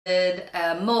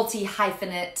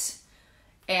multi-hyphenate,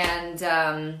 and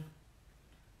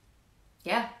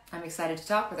yeah, I'm excited to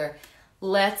talk with her.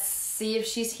 Let's see if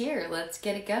she's here. Let's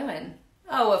get it going.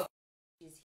 Oh, of course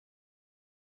she's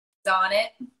on it.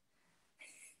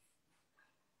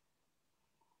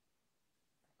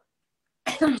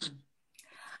 What's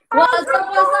up, what's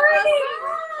up,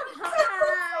 what's up?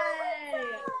 Hi.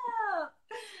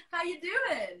 How you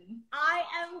doing? I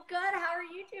am good. How are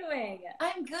you doing?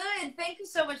 I'm good. Thank you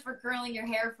so much for curling your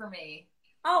hair for me.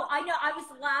 Oh, I know. I was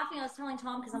laughing. I was telling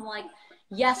Tom because I'm like,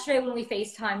 yesterday when we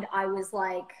FaceTimed, I was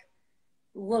like,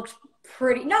 looked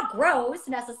pretty, not gross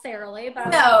necessarily, but I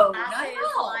was No, like, not at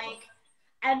glasses, all. like,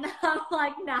 and I'm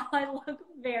like, now I look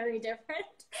very different.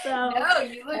 So, No,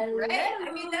 you look hello. great.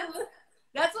 I mean,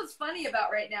 that's what's funny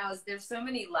about right now is there's so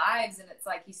many lives, and it's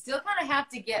like you still kind of have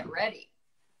to get ready.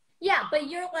 Yeah, but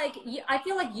you're like, I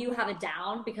feel like you have it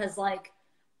down because like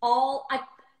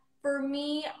for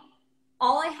me,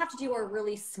 all I have to do are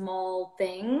really small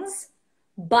things,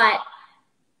 but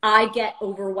I get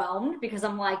overwhelmed because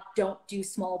I'm like, don't do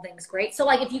small things great. So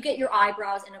like if you get your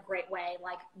eyebrows in a great way,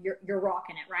 like you're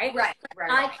rocking it, right? Right.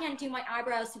 I can't do my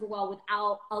eyebrows super well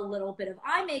without a little bit of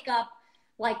eye makeup,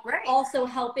 like Right. also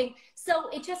helping. So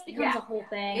it just becomes a whole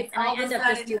thing. It's and all I end up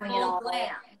just doing it all.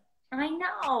 glam. I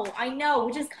know,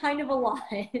 which is kind of a lot.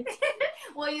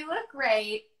 Well, you look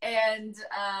great, and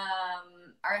how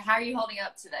are you holding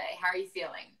up today? How are you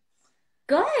feeling?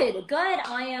 Good, good.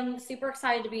 I am super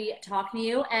excited to be talking to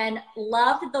you and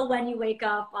loved the When You Wake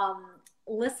Up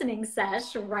listening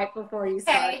sesh right before you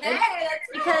started. Hey,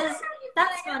 because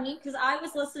that's funny because I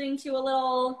was listening to a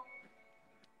little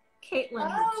Caitlin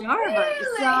Jarvis.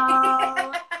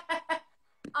 Really?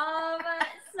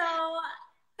 So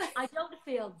I don't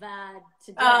feel bad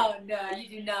today. Oh no,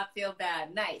 you do not feel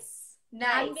bad. Nice.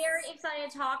 I'm very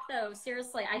excited to talk though.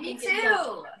 Seriously, I Me think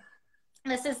too.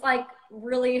 this is like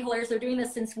really hilarious. They're doing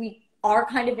this since we are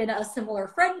kind of in a similar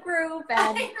friend group. And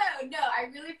I know. No, I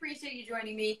really appreciate you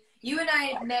joining me. You and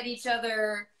I met each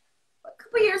other a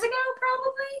couple years ago,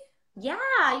 probably. yeah.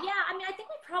 I mean, I think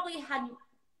we probably had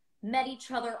met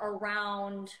each other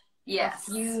around a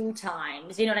few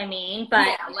times. You know what I mean? But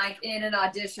yeah, like in an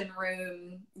audition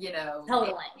room,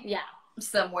 totally. Yeah.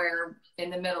 Somewhere in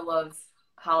the middle of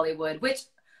Hollywood, which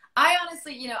I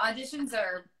honestly, auditions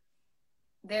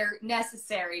they're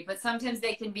necessary, but sometimes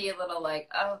they can be a little like,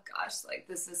 oh gosh, like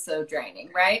this is so draining,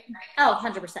 right? Oh,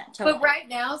 100%. Totally. But right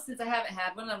now, since I haven't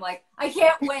had one, I'm like, I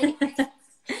can't wait.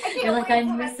 I can't wait I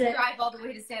miss it. Drive all the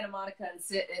way to Santa Monica and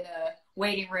sit in a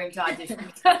waiting room to audition.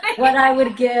 what I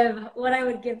would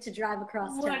give to drive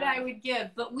across town. What I would give.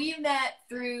 But we met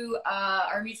through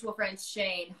our mutual friend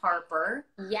Shane Harper.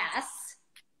 Yes.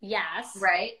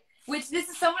 Right? Which this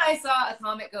is someone I saw a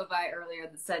comment go by earlier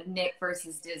that said Nick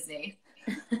versus Disney.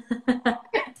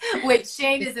 Which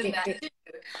Shane is in that too.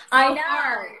 I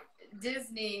know.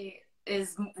 Disney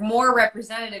is more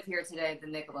representative here today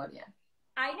than Nickelodeon.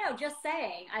 I know, just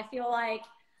saying. I feel like,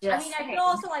 I feel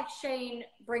also like Shane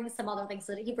brings some other things.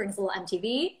 He brings a little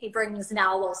MTV. He brings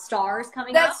now little stars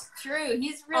coming up. That's true.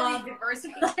 He's really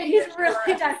diversified. He's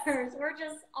really diverse. We're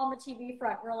just on the TV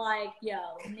front. We're like,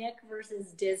 yo, Nick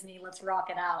versus Disney. Let's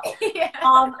rock it out.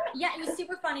 Yeah, it was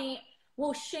super funny.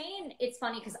 Well, Shane, it's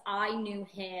funny because I knew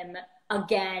him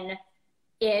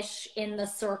again-ish in the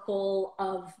circle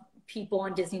of people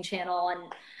on Disney Channel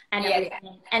and everything.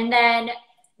 Yeah. And then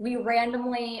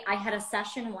I had a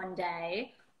session one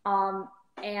day,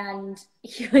 and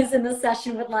he was in the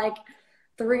session with like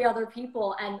 3 other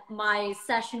people, and my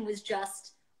session was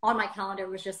just on my calendar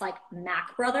was just like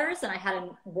Mac Brothers, and I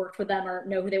hadn't worked with them or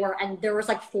know who they were, and there was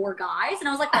like 4 guys, and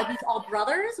I was like, are these all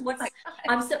brothers?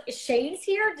 Shane's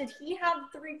here? Did he have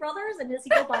 3 brothers, and does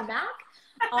he go by Mac?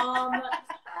 And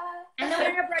then I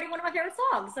ended up writing one of my favorite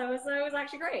songs, so it was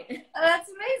actually great.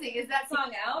 That's amazing. Is that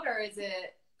song out, or is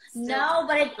it? No,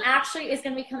 but it actually is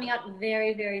going to be coming out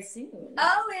very, very soon.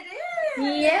 Oh, it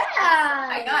is? Yeah. Oh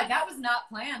my God, that was not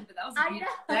planned, but that was a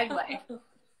beautiful segue.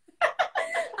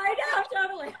 I know,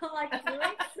 totally. I'm like,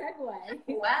 great segue.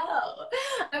 Wow.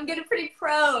 I'm getting pretty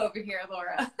pro over here,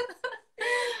 Laura.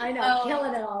 I know,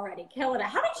 killing it already. Killing it.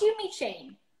 How did you meet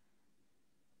Shane?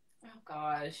 Oh,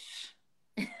 gosh.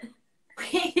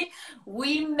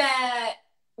 we met,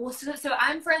 well, so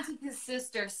I'm friends with his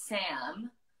sister,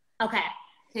 Sam. Okay.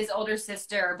 His older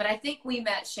sister, but I think we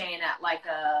met Shane at like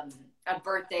a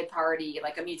birthday party,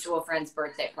 like a mutual friend's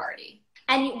birthday party.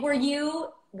 And were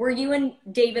you and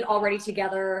David already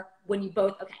together when you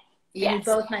both? Okay. Yes. And you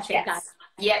both met Shane.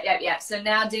 Yes. Yeah. So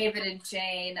now David and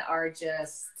Shane are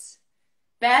just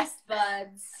best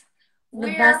buds. The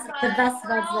best buds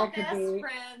We're all there could be.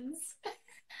 Friends.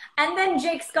 And then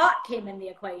Jake Scott came in the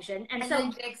equation. And so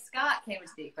then Jake Scott came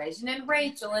into the equation, and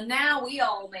Rachel, and now we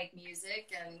all make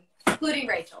music, and including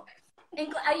Rachel.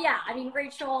 Yeah, I mean,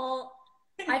 Rachel,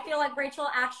 I feel like Rachel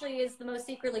actually is the most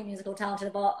secretly musical talented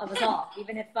of us all,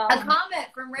 even if... A comment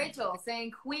from Rachel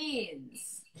saying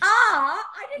Queens. I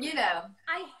didn't... You know.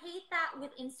 I hate that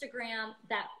with Instagram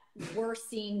that we're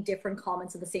seeing different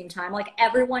comments at the same time. Like,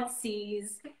 everyone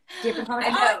sees different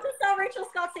comments. I just saw Rachel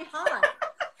Scott say hi.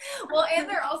 Well, and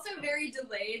they're also very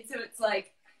delayed, so it's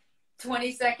like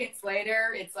 20 seconds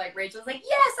later, it's like Rachel's like,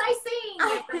 yes, I sing.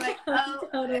 And like, oh.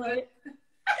 Totally.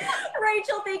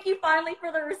 Rachel, thank you finally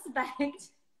for the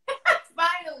respect.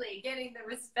 Finally getting the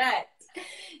respect.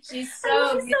 She's so...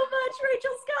 I love you so much,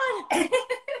 Rachel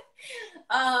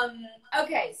Scott.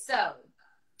 Okay, so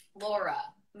Laura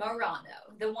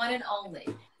Marano, the one and only.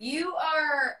 You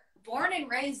are born and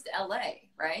raised LA,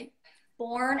 right?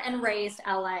 Born and raised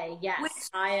LA, yes. Which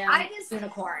I am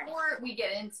unicorn. Before we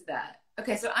get into that,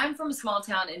 okay, so I'm from a small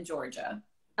town in Georgia.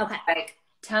 Okay. Like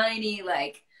tiny,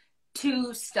 like 2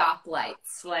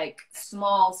 stoplights, like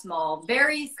small,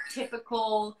 very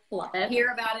typical. Love it.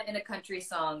 Hear about it in a country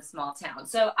song, small town.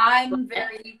 So I'm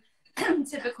very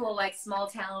typical, like small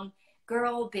town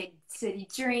girl, big city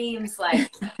dreams.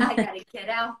 Like I gotta get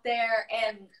out there.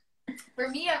 And for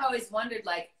me, I've always wondered,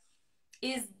 like,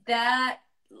 is that,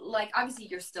 like, obviously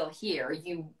you're still here.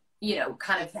 You know,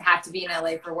 kind of have to be in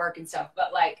LA for work and stuff.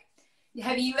 But like,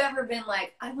 have you ever been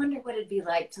like, I wonder what it'd be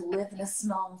like to live in a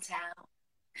small town?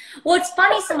 Well, it's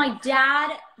funny. So my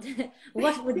dad,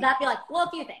 what would that be like? Well, a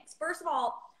few things. First of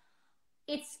all,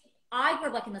 I grew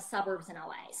up like in the suburbs in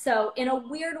LA. So in a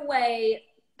weird way,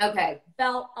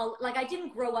 felt like I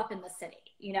didn't grow up in the city,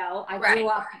 you know? I grew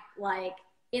up like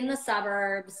in the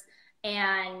suburbs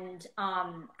and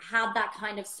had that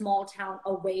kind of small town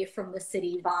away from the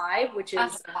city vibe, which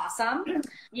is awesome.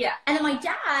 Yeah. And then my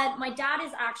dad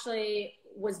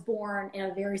was born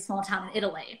in a very small town in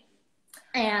Italy.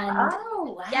 And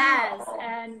oh, wow. Yes.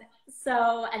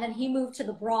 And then he moved to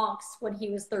the Bronx when he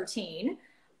was 13.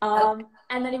 And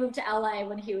then he moved to LA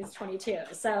when he was 22.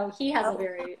 So he has a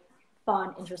very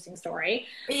fun, interesting story.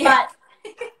 Yeah.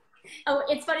 But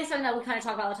it's funny, something that we kind of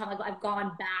talk about all the time. Like, I've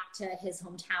gone back to his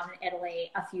hometown in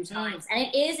Italy a few times. And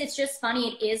it's just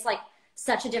funny. It is like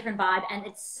such a different vibe. And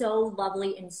it's so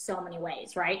lovely in so many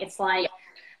ways, right? It's like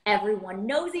everyone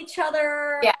knows each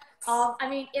other. Yeah. I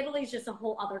mean, Italy's just a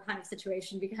whole other kind of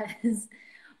situation because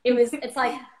it's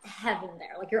like heaven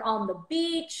there. Like, you're on the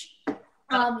beach.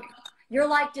 You're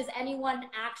like, does anyone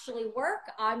actually work?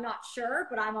 I'm not sure,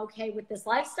 but I'm okay with this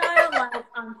lifestyle. Like,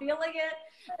 I'm feeling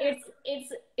it.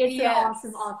 It's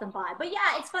an awesome vibe. But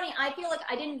yeah, it's funny. I feel like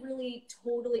I didn't really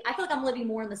I feel like I'm living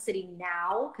more in the city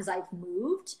now because I've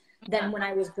moved than when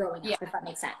I was growing up, if that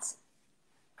makes sense.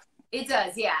 It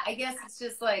does, yeah. I guess it's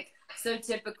just like so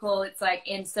typical. It's like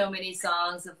in so many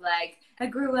songs of like, I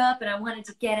grew up and I wanted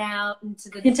to get out into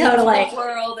the digital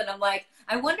world. And I'm like,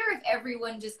 I wonder if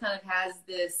everyone just kind of has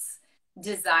this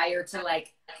desire to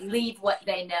like leave what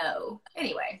they know.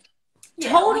 Anyway.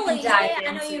 Totally. Yeah,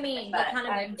 I know what you mean. But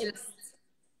kind of,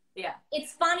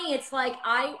 it's funny. It's like,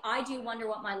 I do wonder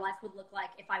what my life would look like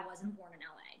if I wasn't born in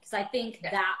LA. Because I think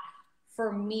that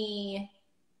for me,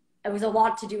 it was a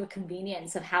lot to do with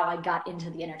convenience of how I got into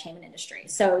the entertainment industry.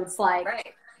 So it's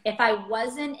like, if I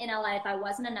wasn't in LA, if I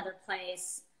wasn't another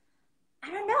place, I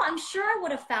don't know. I'm sure I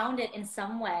would have found it in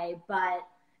some way, but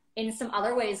in some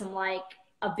other ways, I'm like,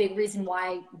 a big reason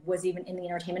why I was even in the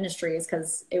entertainment industry is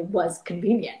because it was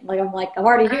convenient. Like, I'm like, I'm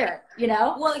already here, you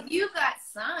know? Well, you got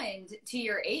signed to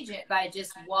your agent by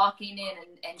just walking in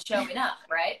and showing up,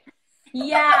 right?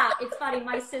 Yeah, it's funny.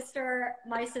 My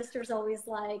sister's always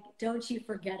like, don't you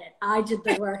forget it. I did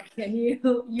the work and you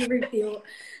reap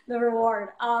the reward.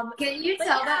 Can you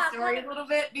tell that story a little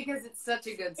bit? Because it's such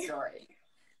a good story.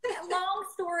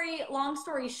 Long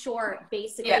story short,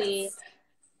 basically,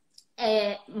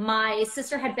 my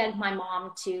sister had begged my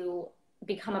mom to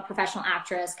become a professional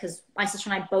actress because my sister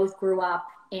and I both grew up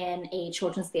in a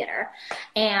children's theater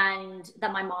and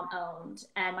that my mom owned.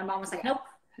 And my mom was like, nope,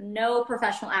 no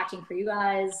professional acting for you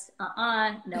guys.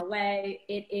 No way.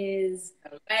 It is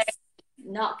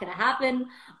not going to happen.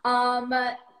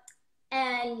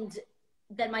 And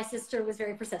then my sister was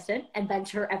very persistent and begged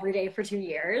her every day for 2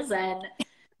 years. And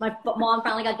my mom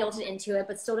finally got guilted into it,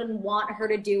 but still didn't want her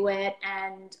to do it,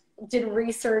 and did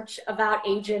research about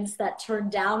agents that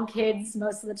turned down kids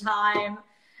most of the time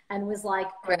and was like,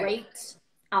 great,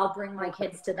 I'll bring my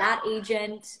kids to that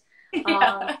agent.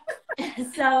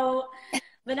 So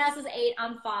Vanessa's 8,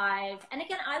 I'm 5. And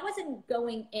again, I wasn't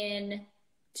going in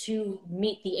to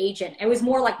meet the agent. It was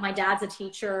more like my dad's a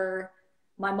teacher.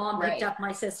 my mom picked up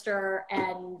my sister,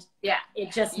 and yeah,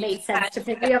 it just made sense to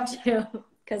pick me up too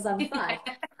because I'm 5.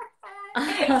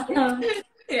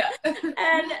 Yeah.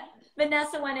 And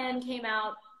Vanessa went in, came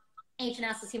out. Agent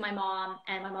asked to see my mom,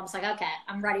 and my mom's like, okay,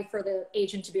 I'm ready for the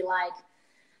agent to be like,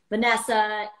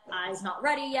 Vanessa is not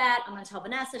ready yet. I'm going to tell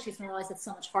Vanessa. She's going to realize it's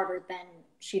so much harder than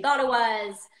she thought it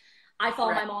was. I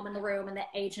follow my mom in the room, and the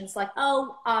agent's like,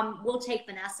 oh, we'll take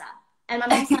Vanessa. And my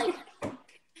mom's like,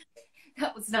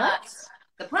 that was not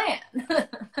the plan.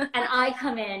 And I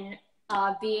come in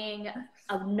being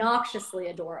obnoxiously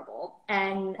adorable.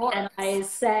 And I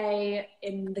say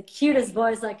in the cutest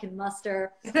voice I can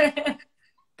muster,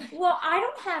 well, I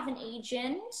don't have an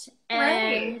agent.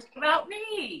 And right. About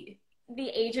me. The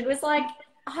agent was like,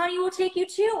 honey, we'll take you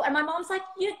too. And my mom's like,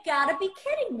 you gotta be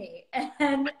kidding me.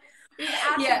 And we've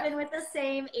actually been with the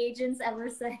same agents ever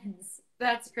since.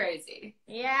 That's crazy.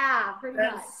 Yeah, pretty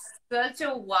much. Such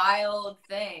a wild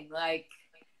thing. Like,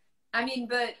 I mean,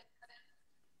 but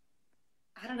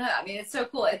I don't know. I mean, it's so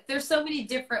cool. There's so many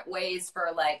different ways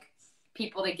for like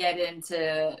people to get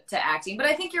into acting. But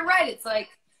I think you're right. It's like,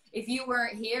 if you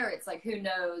weren't here, it's like, who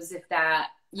knows if that,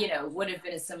 you know, would have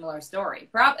been a similar story.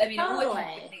 I mean, it wouldn't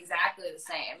have been exactly the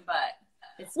same, but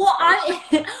it's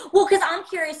because I'm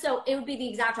curious. So it would be the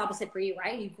exact opposite for you,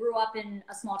 right? You grew up in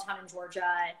a small town in Georgia.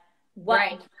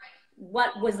 What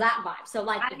was that vibe? So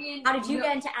like, I mean, how did you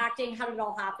get into acting? How did it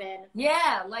all happen?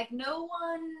 Yeah, like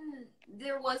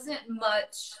there wasn't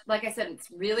much. Like I said,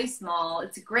 it's really small.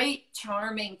 It's a great,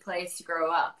 charming place to grow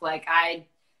up. Like I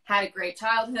had a great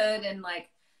childhood, and like,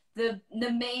 the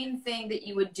main thing that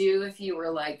you would do if you were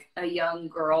like a young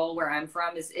girl where I'm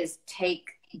from is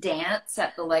take dance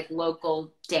at the like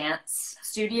local dance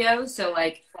studio. So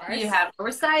like you have a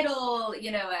recital,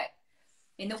 you know,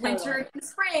 in the winter and the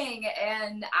spring.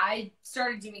 And I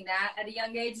started doing that at a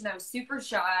young age, and I was super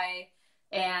shy.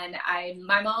 And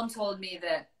my mom told me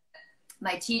that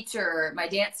my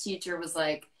dance teacher was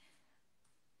like,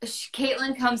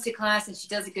 Caitlin comes to class and she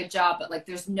does a good job, but like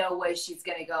there's no way she's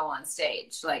gonna go on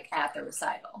stage like at the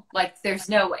recital. Like there's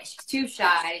no way. She's too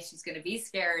shy. She's gonna be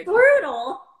scared.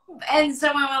 Brutal. And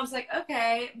so my mom's like,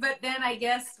 okay. But then I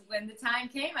guess when the time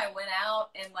came, I went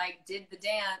out and like did the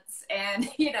dance, and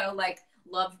you know, like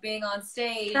loved being on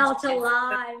stage. Felt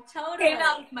alive. Totally. Came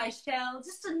out of my shell,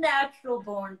 just a natural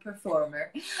born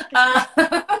performer. But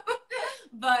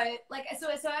like so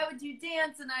I would do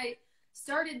dance, and I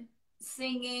started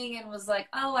singing and was like,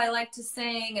 oh, I like to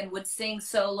sing, and would sing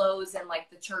solos and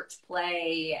like the church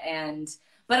play.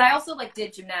 But I also like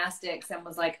did gymnastics and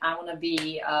was like, I want to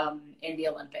be in the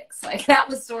Olympics. Like that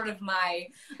was sort of my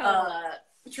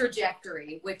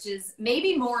trajectory, which is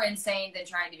maybe more insane than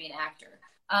trying to be an actor.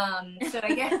 So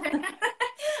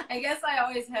I guess I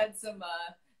always had some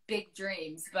big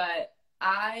dreams, but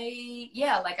I've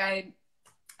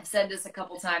said this a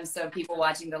couple times, so people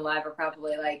watching the live are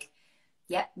probably like,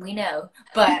 yeah, we know.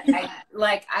 But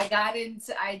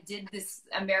I did this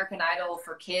American Idol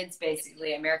for kids,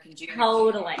 basically, American Junior.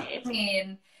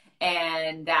 Totally.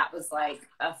 And that was like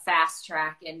a fast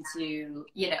track into,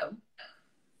 you know,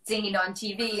 singing on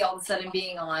TV, all of a sudden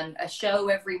being on a show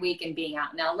every week and being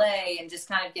out in LA and just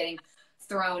kind of getting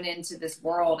thrown into this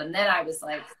world. And then I was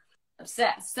like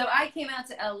obsessed. So I came out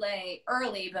to LA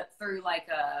early, but through like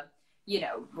a, you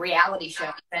know, reality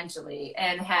show essentially,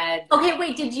 and had. Okay,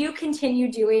 wait, did you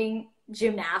continue doing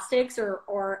gymnastics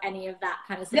or any of that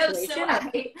kind of situation?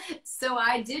 No, so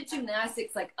I did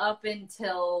gymnastics like up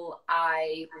until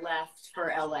I left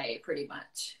for LA pretty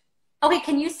much. Okay,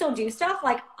 can you still do stuff?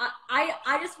 Like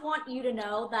I just want you to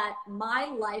know that my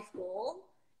life goal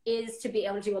is to be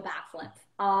able to do a backflip.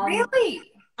 Really?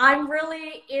 I'm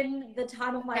really in the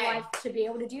time of my life to be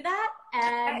able to do that,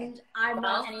 and I'm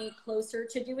not any closer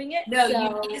to doing it. No,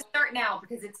 you need to start now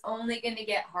because it's only going to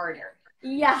get harder.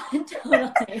 Yeah,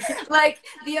 totally. Like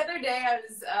the other day, I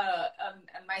was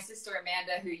my sister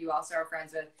Amanda, who you also are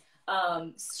friends with.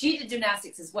 She did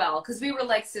gymnastics as well because we were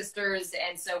like sisters,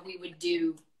 and so we would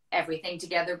do everything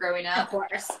together growing up. Of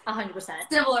course, 100%.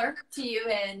 Similar to you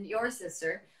and your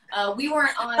sister. We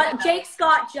weren't on. But Jake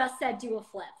Scott just said do a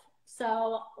flip.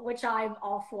 So, which I'm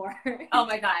all for. Oh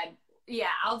my God. Yeah,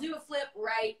 I'll do a flip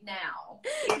right now.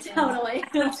 Totally.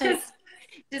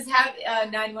 Just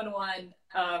have 911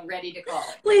 ready to call.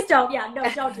 Please don't. Yeah, no,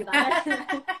 don't do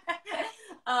that.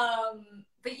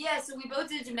 But yeah, so we both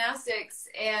did gymnastics,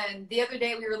 and the other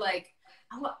day we were like,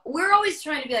 we're always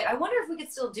trying to be like, I wonder if we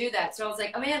could still do that. So I was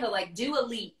like, Amanda, like do a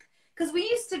leap. Because we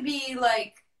used to be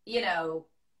like, you know,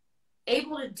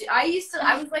 able to do, I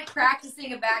was like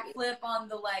practicing a backflip on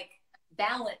the like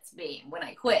balance beam when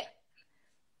I quit,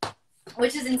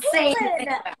 which is insane to think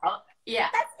about. Yeah.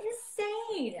 That's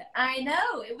insane. I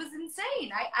know. It was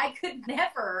insane. I could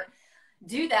never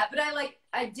do that. But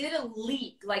I did a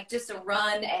leap, like just a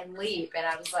run and leap. And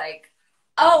I was like,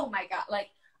 oh my God. Like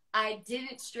I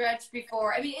didn't stretch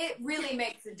before. I mean, it really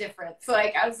makes a difference.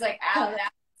 Like I was like, ow,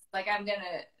 like I'm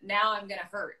gonna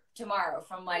hurt tomorrow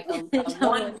from like a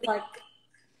one leap. Like,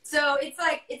 so it's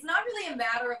like, it's not really a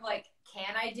matter of like,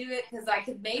 can I do it? Because I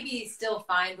could maybe still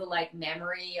find the like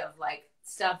memory of like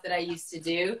stuff that I used to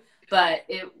do, but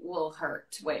it will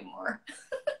hurt way more.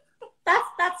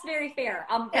 that's very fair.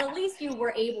 But at least you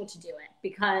were able to do it,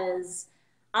 because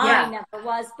I never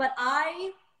was. But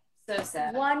I so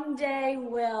sad. One day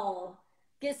will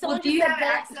get someone do you have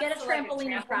get a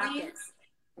trampoline and practice.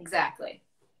 Exactly.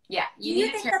 Yeah. Do you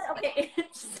think that's okay?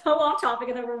 It's so off topic,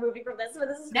 and then we're moving from this, but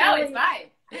this is no, it's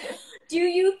fine. Do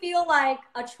you feel like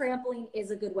a trampoline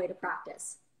is a good way to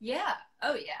practice? Yeah.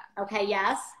 Oh yeah. Okay.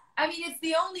 Yes. I mean, it's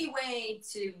the only way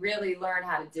to really learn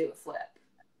how to do a flip,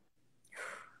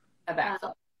 a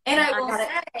backflip. And I will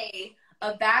say,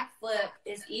 a backflip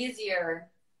is easier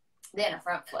than a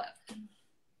front flip.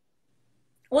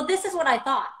 Well, this is what I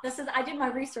thought. I did my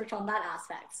research on that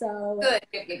aspect. So good.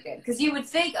 Because you would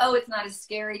think, oh, it's not as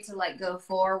scary to like go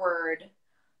forward,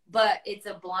 but it's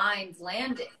a blind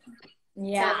landing.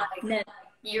 Yeah. So, like,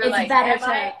 you're it's like, better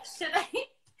should I?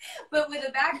 But with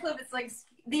a backflip, it's like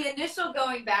the initial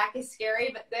going back is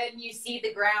scary, but then you see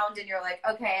the ground and you're like,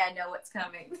 okay, I know what's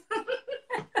coming.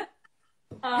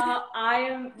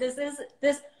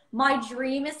 My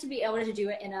dream is to be able to do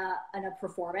it in a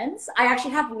performance. I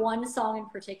actually have one song in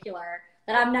particular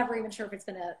that I'm never even sure if it's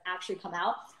going to actually come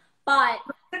out, but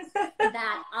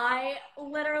that I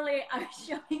was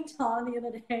showing Tom the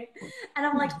other day, and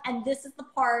I'm like, and this is the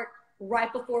part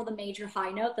right before the major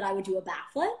high note that I would do a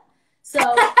backflip. So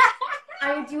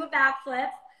I would do a backflip,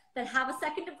 then have a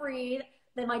second to breathe,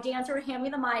 then my dancer would hand me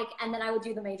the mic, and then I would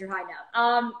do the major high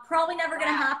note. Probably never going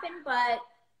to happen, but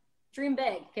dream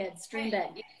big, kids. Dream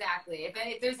big. Exactly.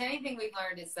 If there's anything we've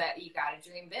learned, is that you got to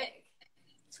dream big.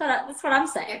 That's what I'm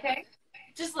saying. Okay.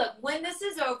 Just look, when this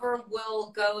is over,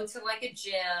 we'll go to like a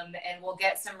gym and we'll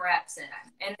get some reps in,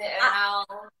 and then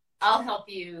I'll help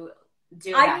you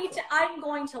do it. I'm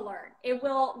going to learn. It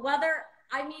will,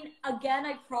 again,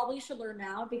 I probably should learn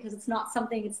now, because it's not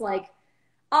something, it's like,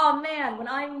 oh man, when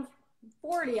I'm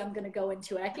 40, I'm going to go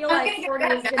into it. I feel like 40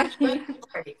 is going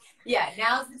to be. Yeah,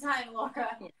 now's the time,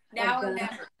 Laura. Now or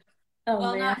never. Oh,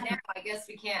 well, man. Not now. I guess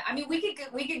we can't. I mean, we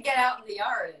could get out in the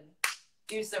yard and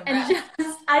do some reps.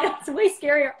 I know, it's way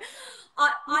scarier.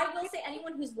 I will say,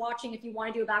 anyone who's watching, if you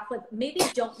want to do a backflip, maybe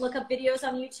don't look up videos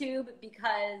on YouTube,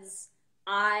 because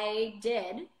I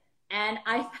did, and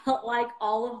I felt like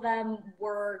all of them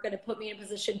were going to put me in a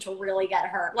position to really get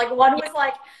hurt. Like one was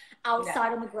like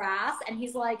outside on the grass, and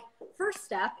he's like, first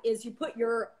step is you put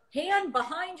your hand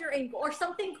behind your ankle or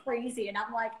something crazy. And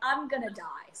I'm like, I'm going to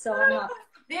die. So I'm not.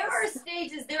 There are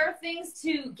stages, there are things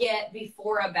to get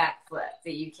before a backflip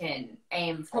that you can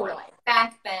aim for. Totally. Like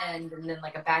back bend, and then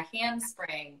like a back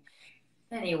handspring.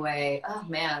 Anyway, oh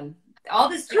man, all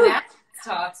this gymnastics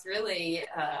talk's really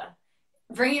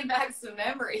bringing back some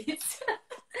memories.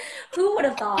 Who would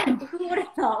have thought? Who would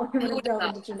have thought we would have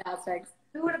done into gymnastics?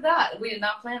 Who would have thought? We did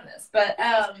not plan this, but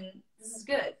this is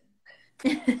good.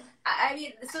 I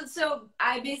mean, so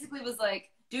I basically was like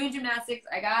doing gymnastics.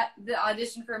 I got the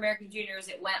audition for American Juniors.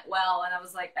 It went well, and I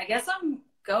was like, I guess I'm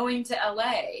going to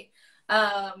LA.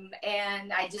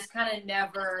 And I just kind of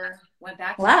never went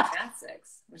back to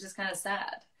gymnastics, which is kind of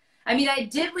sad. I mean, I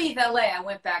did leave LA. I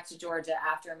went back to Georgia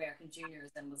after American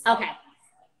Juniors and was like, okay.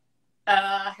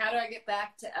 How do I get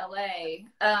back to LA?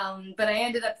 But I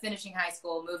ended up finishing high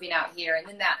school, moving out here. And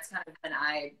then that's kind of when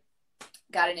I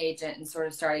got an agent and sort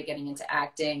of started getting into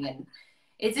acting. And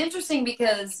it's interesting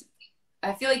because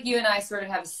I feel like you and I sort of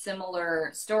have a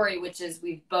similar story, which is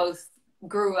we both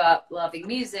grew up loving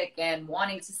music and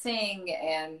wanting to sing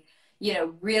and, you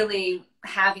know, really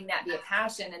having that be a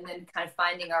passion, and then kind of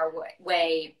finding our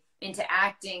way into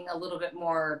acting a little bit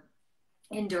more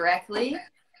indirectly.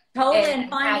 Totally.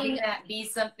 And having that be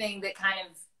something that kind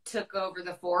of took over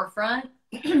the forefront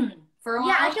for a while.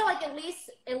 Yeah, I feel like at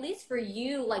least for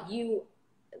you, like you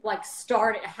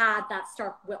had that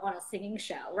start on a singing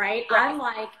show, right? I'm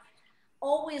like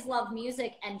always loved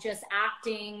music, and just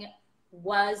acting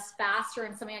was faster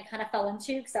and something I kind of fell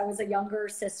into because I was a younger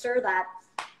sister that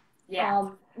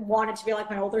wanted to be like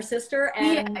my older sister,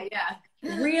 and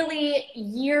really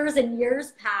years and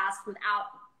years passed without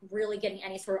really getting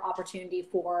any sort of opportunity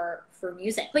for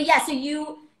music. But yeah, so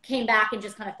you came back and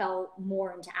just kind of fell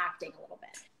more into acting a little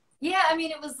bit. Yeah, I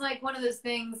mean, it was like one of those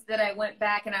things that I went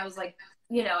back and I was like,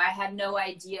 you know, I had no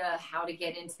idea how to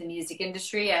get into the music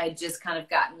industry. I had just kind of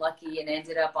gotten lucky and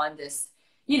ended up on this,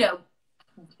 you know,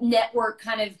 network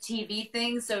kind of TV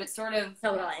thing. So it sort of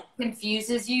Totally.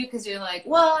 confuses you because you're like,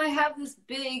 well, I have this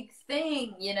big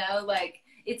thing, you know, like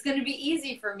it's going to be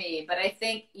easy for me. But I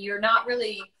think you're not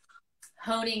really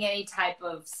honing any type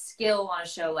of skill on a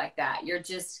show like that. You're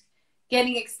just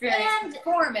getting experience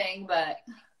performing, but.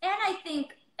 And I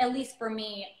think, at least for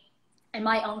me, and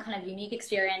my own kind of unique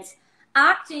experience,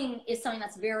 acting is something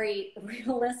that's very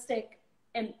realistic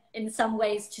in some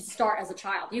ways to start as a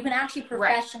child. You can actually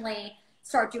professionally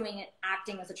start doing it,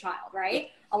 acting as a child, right?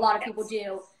 A lot of people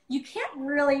do. You can't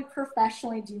really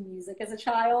professionally do music as a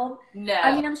child. No.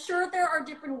 I mean, I'm sure there are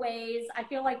different ways. I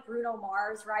feel like Bruno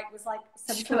Mars, right, was like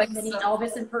some sort of mini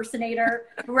Elvis impersonator.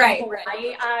 Right.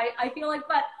 I feel like,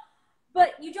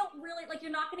 but you don't really, like,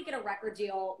 you're not going to get a record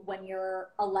deal when you're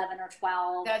 11 or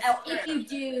 12. If you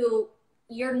do,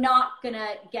 you're not going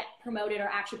to get promoted or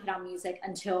actually put out music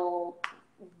until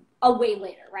a way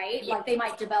later, right? Yeah. Like, they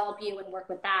might develop you and work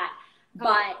with that.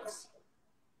 But,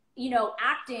 you know,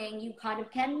 acting, you kind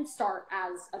of can start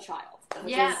as a child,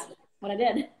 which is what I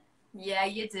did. Yeah,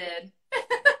 you did.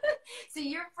 So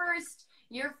your first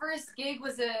gig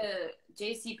was a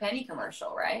JCPenney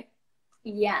commercial, right?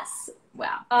 Yes.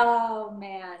 Wow. Oh,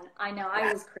 man. I know.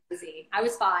 I was crazy. I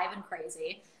was 5 and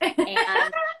crazy.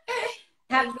 And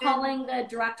kept calling the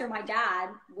director my dad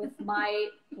with my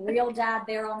real dad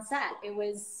there on set. It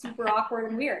was super awkward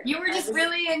and weird. You were just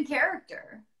really in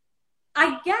character.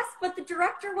 I guess, but the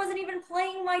director wasn't even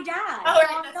playing my dad. Oh, so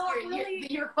right, I'm not really.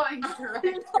 You're playing the director.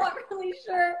 I'm not really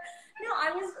sure. No,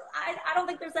 I don't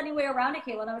think there's any way around it,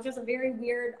 Caitlin. I was just a very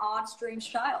weird, odd,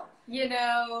 strange child. You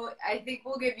know, I think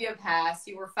we'll give you a pass.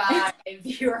 You were 5.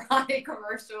 You were on a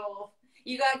commercial.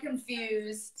 You got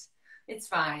confused. It's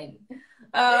fine.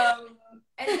 And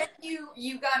then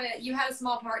you had a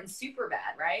small part in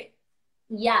Superbad, right?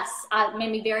 Yes, it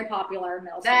made me very popular in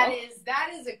middle school. That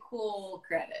is a cool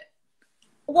credit.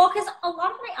 Well, because a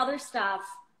lot of my other stuff,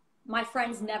 my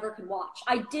friends never could watch.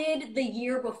 I did the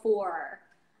year before.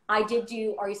 I did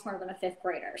do Are You Smarter Than a Fifth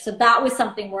Grader? So that was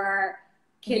something where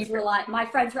kids were like, my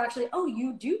friends were actually, oh,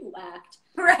 you do act.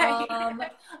 Right.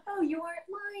 Oh, you aren't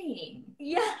lying.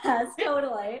 Yes,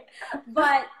 totally.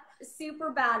 But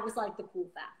Superbad was like the cool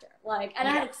factor. Like, and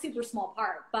I had a super small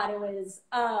part, but it was,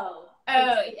 oh,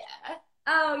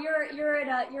 you're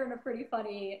in a pretty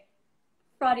funny,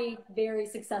 very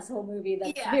successful movie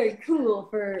that's very cool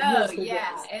for most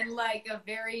kids. And like a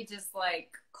very just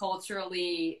like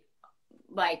culturally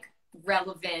like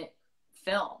relevant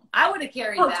film. I would have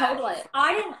carried that. Oh, totally.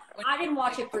 I didn't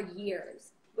watch it for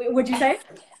years. What'd you say?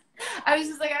 I was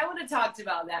just like, I would have talked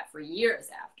about that for years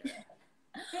after.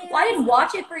 Well, I didn't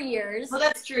watch it for years. Well,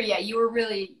 that's true. Yeah, you were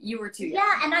too young.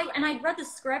 Yeah, and I read the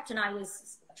script and I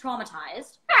was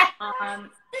traumatized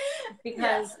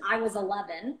because I was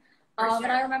 11. And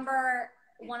I remember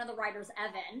one of the writers,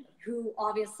 Evan, who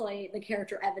obviously the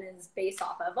character Evan is based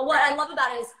off of. But what I love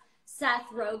about it is Seth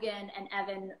Rogen and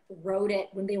Evan wrote it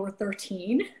when they were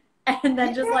 13. And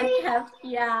then just like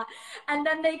and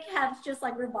then they kept just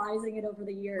like revising it over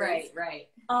the years. Right.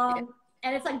 And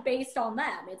it's like based on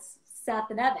them. It's Seth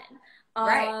and Evan.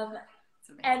 Right.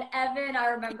 And Evan, I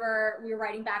remember we were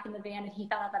riding back in the van and he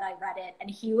found out that I read it and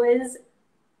he was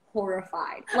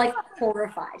horrified.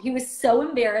 He was so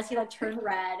embarrassed. He like turned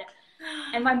red.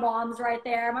 And my mom's right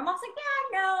there. My mom's like,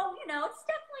 yeah, no, you know,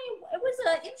 it was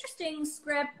an interesting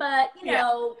script, but you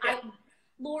know,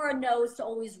 Laura knows to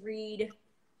always read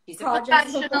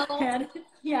projects beforehand.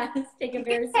 Yes, take it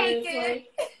very seriously.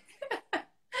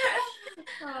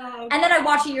 And then I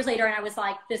watched it years later and I was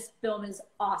like, this film is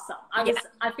awesome.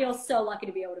 I feel so lucky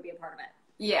to be able to be a part of it.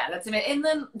 Yeah, that's amazing. And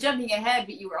then jumping ahead,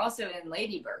 but you were also in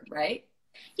Lady Bird, right?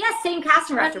 Yeah, same cast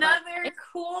and director. Another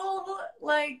cool,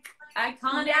 like,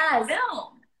 iconic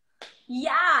film.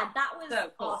 Yeah, that was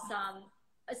so cool. Awesome.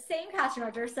 Same cast and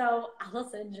director. So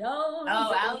Allison Jones.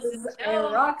 Oh, Allison Jones,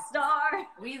 a rock star.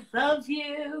 We love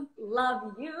you.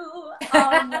 Love you.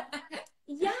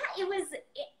 Yeah,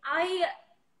 I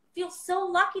feel so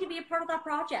lucky to be a part of that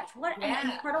project. What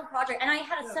an incredible project. And I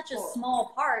had such a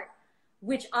small part,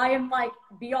 which I am like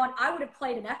beyond. I would have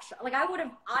played an extra. Like I would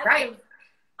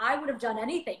have done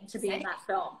anything to be in that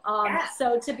film.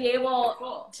 So to be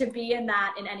able to be in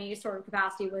that in any sort of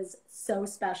capacity was so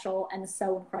special and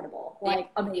so incredible. Like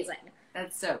amazing.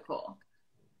 That's so cool.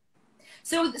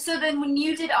 So then when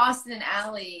you did Austin and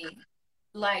Ally,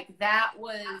 like that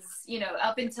was, you know,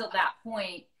 up until that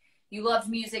point, you loved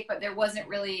music, but there wasn't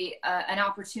really an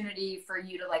opportunity for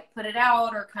you to like put it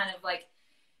out or kind of like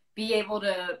be able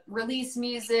to release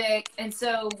music. And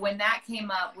so when that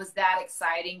came up, was that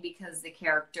exciting because the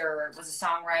character was a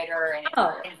songwriter and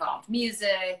it involved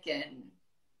music? And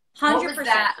 100%.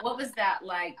 What was that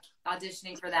like,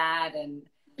 auditioning for that and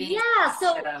being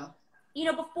so you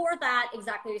know, before that,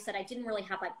 exactly what you said, I didn't really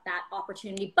have like that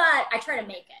opportunity, but I try to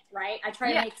make it, right? I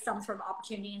try to make some sort of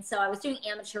opportunity. And so I was doing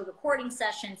amateur recording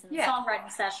sessions and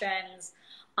songwriting sessions.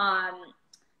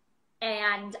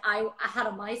 And I had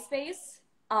a MySpace.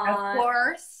 Of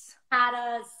course. Had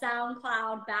a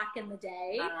SoundCloud back in the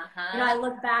day. You know, I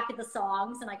look back at the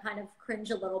songs and I kind of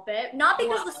cringe a little bit. Not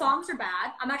because the songs are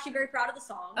bad. I'm actually very proud of the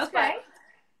songs. Okay.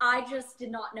 I just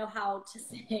did not know how to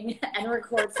sing and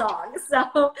record songs.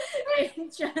 So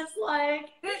it's just like,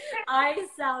 I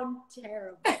sound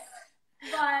terrible. But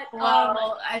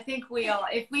I think we all,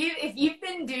 if you've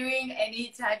been doing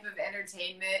any type of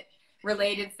entertainment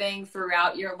related thing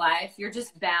throughout your life, you're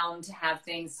just bound to have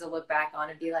things to look back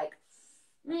on and be like,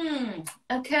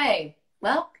 okay,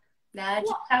 well, now I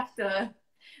just have to.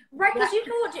 Right, because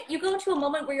you go into a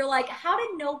moment where you're like, how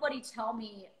did nobody tell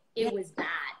me it was bad?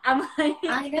 I'm like,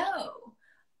 I know.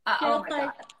 Oh my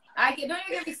God. Don't even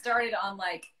get me started on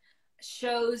like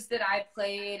shows that I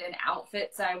played and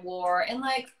outfits I wore. And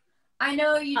like, I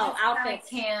know you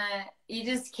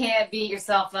just can't beat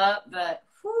yourself up, but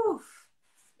whew.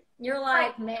 You're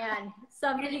like, man,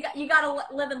 you gotta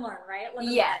live and learn, right?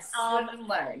 Live and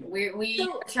learn. We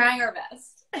are trying our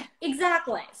best.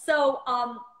 Exactly. So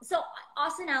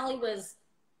Austin Alley was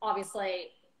obviously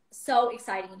so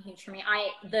exciting and huge for me.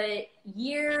 The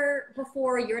year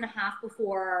and a half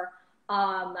before,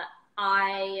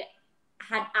 I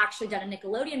had actually done a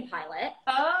Nickelodeon pilot.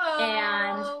 Oh.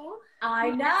 And I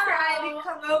know. Trying to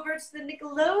come over to the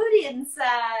Nickelodeon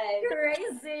side.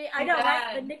 Crazy. I know,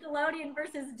 right? The Nickelodeon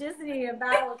versus Disney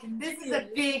battle continues. This is a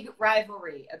big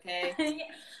rivalry, okay?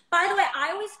 By the way,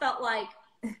 I always felt like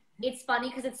it's funny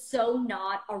because it's so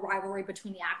not a rivalry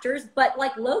between the actors, but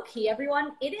like low key,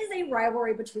 everyone, it is a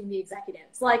rivalry between the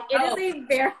executives. Like it is a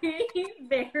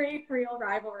very, very real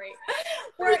rivalry.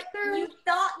 Where you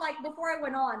thought, like before I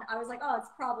went on, I was like, oh, it's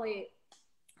probably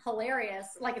hilarious.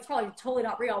 Like it's probably totally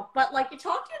not real. But like you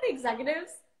talk to the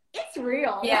executives, it's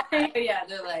real. Yeah, yeah.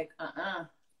 They're like,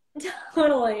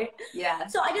 Totally. Yeah.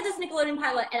 So I did this Nickelodeon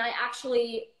pilot, and I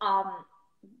actually,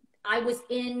 I was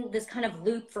in this kind of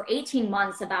loop for 18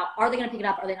 months about, are they going to pick it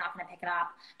up? Are they not going to pick it up?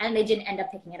 And they didn't end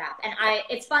up picking it up. And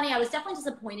it's funny, I was definitely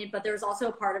disappointed, but there was also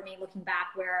a part of me looking back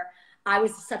where I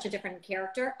was such a different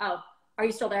character. Oh, are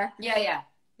you still there? Yeah, yeah.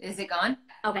 Is it gone?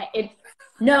 Okay.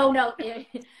 No,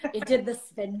 it did the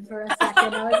spin for a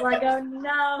second. I was like, oh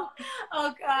no.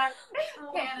 Oh God.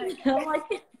 Panic. I'm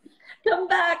like, come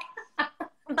back.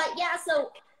 But yeah,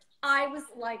 so I was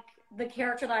like, the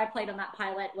character that I played on that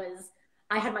pilot was,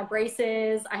 I had my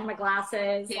braces, I had my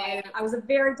glasses. Like, I was a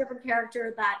very different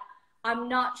character that I'm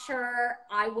not sure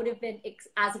I would have been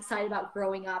as excited about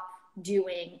growing up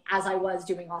doing as I was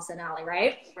doing Austin Alley,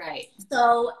 right? Right.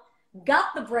 So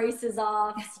got the braces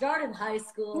off, started high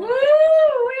school.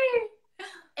 Woo-wee.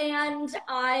 And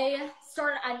I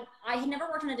had never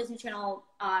worked on a Disney Channel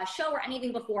show or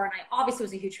anything before, and I obviously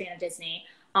was a huge fan of Disney,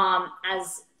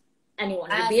 as anyone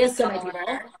would be, as so many people.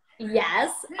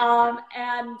 Yes.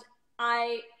 And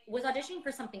I was auditioning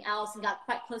for something else and got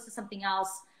quite close to something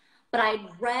else, but I'd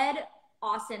read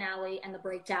Austin Alley and the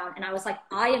breakdown, and I was like,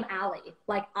 I am Alley.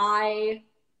 Like, I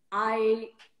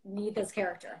need this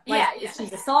character. Like,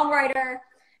 she's a songwriter.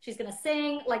 She's going to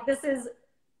sing. Like, this is,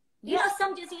 you know,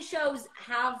 some Disney shows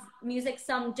have music,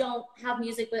 some don't have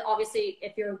music, but obviously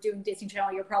if you're doing Disney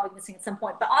Channel, you're probably going to sing at some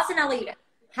point. But Austin Alley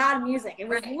had music. It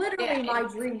was literally my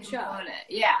dream show.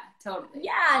 Yeah, totally.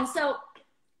 Yeah, and so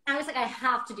I was like, I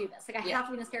have to do this. Like, I have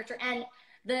to be this character. And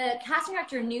the casting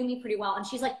director knew me pretty well, and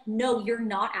she's like, no, you're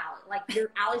not Allie. Like,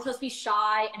 Allie's supposed to be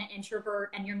shy and an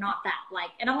introvert, and you're not that. Like,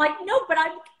 and I'm like, no, but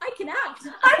I can act.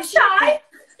 I'm shy.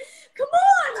 Come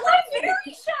on, I'm very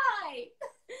shy.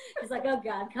 She's like, oh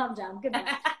God, calm down. Good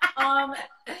night. And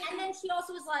then she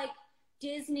also was like,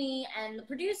 Disney and the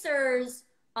producers,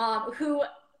 who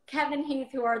Kevin and Heath,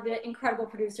 who are the incredible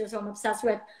producers who I'm obsessed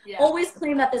with, always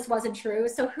claim that this wasn't true.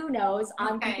 So who knows?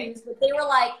 I'm confused. But they were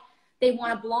like, they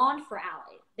want a blonde for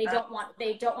Allie. They don't want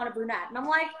a brunette. And I'm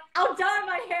like, I'll dye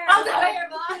my hair. I'll dye my hair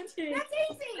blonde. That's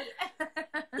easy.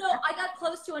 So I got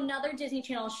close to another Disney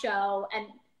Channel show, and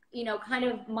you know, kind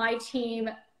of my team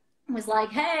was like,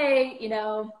 hey, you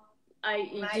know,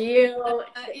 you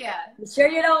sure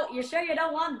you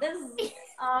don't want this?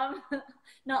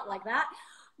 Not like that.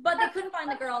 But they couldn't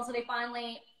find the girl, so they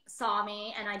finally saw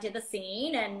me, and I did the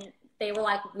scene, and they were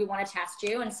like, we want to test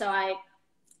you. And so I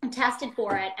tested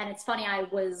for it, and it's funny, I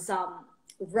was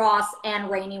Ross and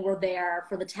Rainey were there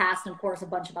for the test, and of course a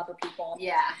bunch of other people.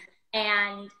 Yeah.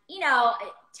 And, you know,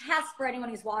 tests, for anyone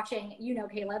who's watching, you know,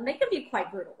 Caitlin, they can be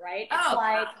quite brutal, right? It's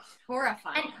like gosh,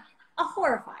 horrifying. And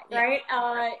horrifying, right?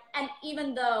 And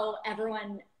even though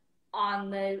everyone on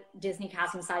the Disney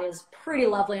casting side is pretty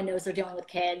lovely and knows they're dealing with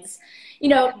kids, you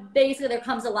know, basically there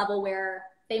comes a level where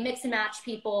they mix and match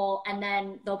people, and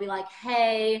then they'll be like,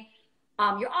 hey,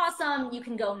 you're awesome, you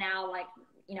can go now, like,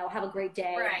 you know, have a great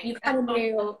day. Right. You kind of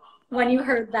knew when you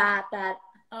heard that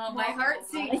my heart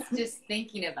sinks just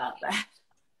thinking about that.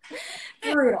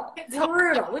 Brutal.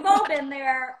 We've all been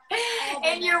there.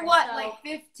 And you're what, so, like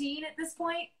 15 at this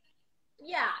point?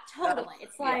 Yeah, totally.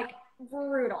 It's like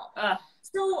brutal.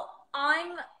 So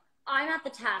I'm at the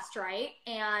test, right?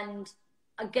 And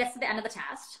I guess at the end of the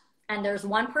test, and there's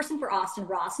one person for Austin.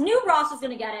 Ross knew Ross was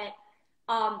going to get it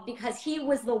because he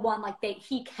was the one, like,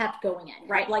 he kept going in,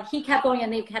 right? Like, he kept going in,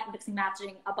 they kept mixing,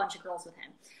 matching a bunch of girls with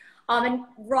him. And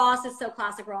Ross is so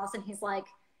classic Ross, and he's like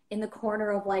in the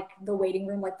corner of like the waiting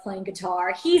room, like playing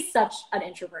guitar. He's such an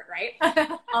introvert, right?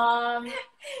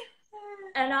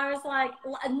 And I was like,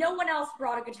 no one else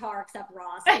brought a guitar except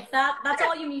Ross. Like that's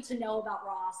all you need to know about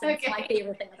Ross. And it's my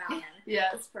favorite thing about him.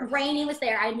 Yes. Rainey was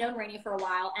there. I had known Rainey for a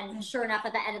while, and sure enough,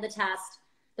 at the end of the test,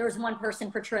 there was one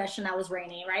person for Trish, and that was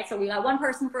Rainey, right? So we got one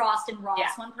person for Austin,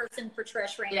 Ross, one person for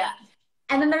Trish, Rainey. Yeah.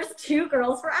 And then there's two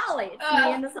girls for Allie. It's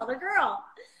me and this other girl.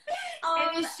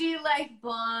 And is she like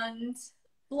blonde?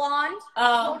 Blonde,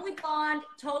 totally blonde,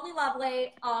 totally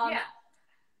lovely.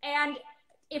 And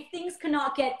if things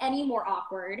cannot get any more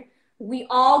awkward, we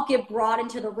all get brought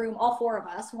into the room, all four of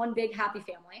us, one big happy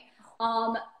family.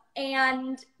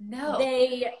 And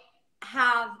they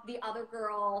have the other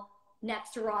girl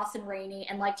next to Ross and Rainey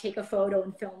and like take a photo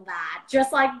and film that,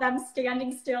 just like them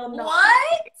standing still.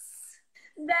 What?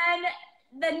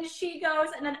 Then she goes,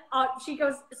 and then she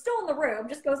goes, still in the room,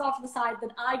 just goes off to the side,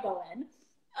 then I go in.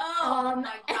 Oh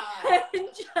my God. And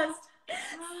just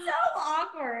so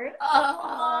awkward.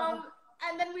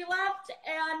 And then we left,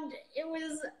 and it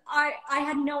was, I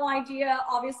had no idea,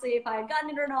 obviously, if I had gotten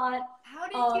it or not. How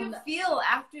did you feel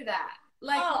after that?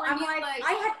 Like, I'm like,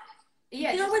 I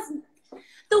had, there was,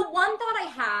 the one thought I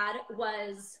had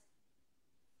was,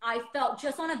 I felt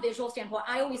just on a visual standpoint,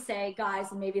 I always say,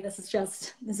 guys, and maybe this is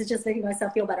just making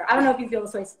myself feel better. I don't know if you feel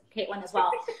this way, Caitlin, as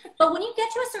well. But when you get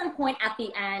to a certain point at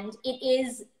the end, it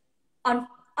is,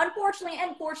 unfortunately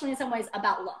and fortunately in some ways,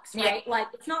 about looks, right? Like,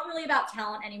 it's not really about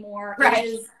talent anymore. Right. It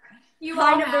is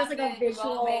kind of, there's like a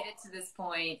visual. You all made it to this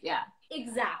point. Yeah.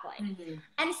 Exactly. Mm-hmm.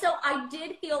 And so I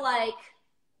did feel like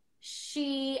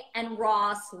she and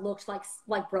Ross looked like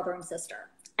brother and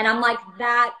sister. And I'm like,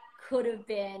 that could have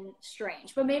been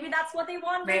strange, but maybe that's what they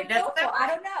wanted to go for. I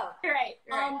don't know. Right.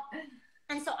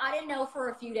 And so I didn't know for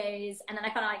a few days, and then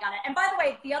I found out I got it. And by the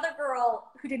way, the other girl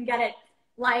who didn't get it,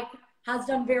 like, has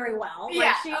done very well.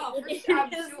 Yeah, like,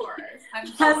 I'm sure.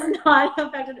 Has not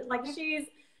affected it. Like,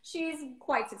 she's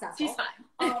quite successful. She's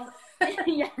fine.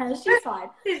 Yeah, she's fine.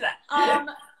 She's fine.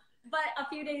 But a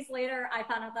few days later, I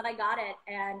found out that I got it,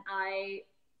 and I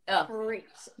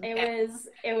freaked. Okay.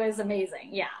 It was amazing.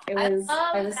 Yeah, I was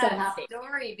so happy.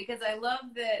 Story, because I love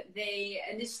that they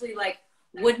initially like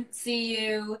wouldn't see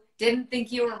you, didn't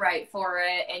think you were right for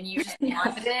it, and you just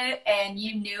wanted it, and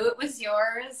you knew it was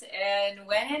yours, and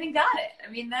went in and got it.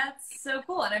 I mean, that's so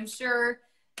cool, and I'm sure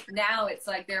now it's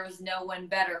like there was no one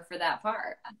better for that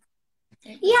part.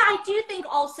 Yeah, I do think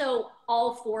also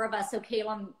all four of us. So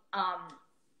Caleb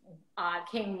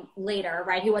came later,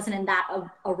 right? He wasn't in that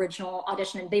original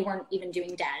audition, and they weren't even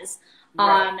doing Des.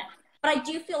 Right. But I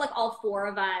do feel like all four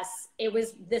of us, it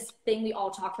was this thing we all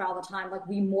talked about all the time. Like,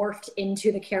 we morphed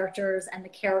into the characters, and the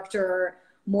character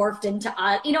morphed into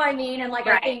us. You know what I mean? And like,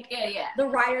 right. I think the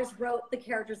writers wrote the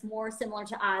characters more similar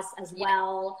to us as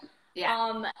well.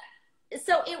 Yeah.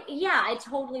 So it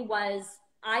totally was.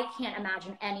 I can't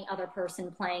imagine any other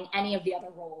person playing any of the other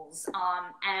roles.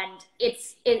 And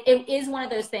it is one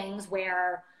of those things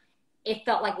where it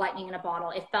felt like lightning in a bottle.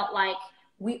 It felt like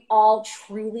we all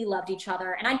truly loved each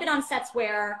other. And I've been on sets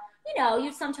where, you know,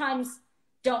 you sometimes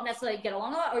don't necessarily get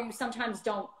along a lot, or you sometimes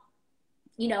don't,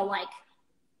 you know, like,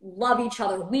 love each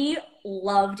other. We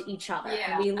loved each other.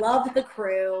 Yeah. We loved the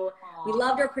crew. Aww. We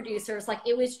loved our producers. Like,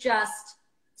 it was just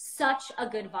such a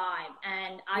good vibe.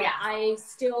 And I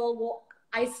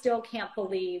still can't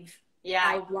believe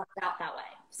I lucked out that way.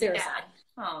 Seriously.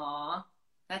 Yeah. Aw,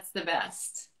 that's the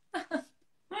best.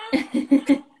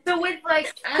 So with like,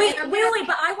 wait,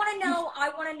 but I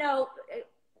want to know,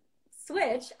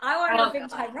 switch. I want to know Big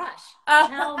Time Rush.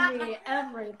 Tell me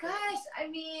everything. Gosh, I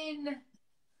mean,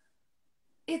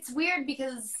 it's weird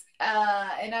because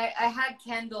and I had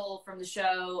Kendall from the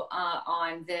show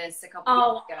on this a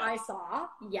couple weeks ago. I saw.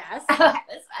 Yes.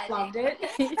 Yes, I Loved did.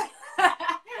 it.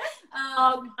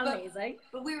 Amazing.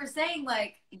 But we were saying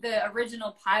like the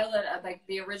original pilot of like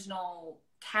the original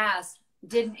cast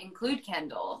didn't include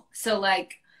Kendall. So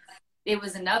like it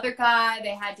was another guy.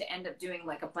 They had to end up doing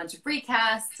like a bunch of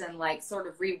recasts and like sort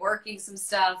of reworking some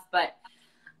stuff. But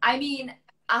I mean,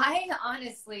 I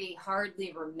honestly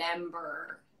hardly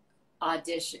remember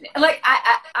auditioning. Like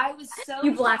I was so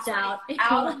You blacked out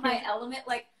of my element.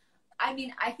 Like, I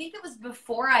mean, I think it was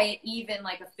before I even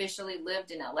like officially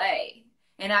lived in LA,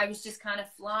 and I was just kind of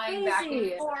flying back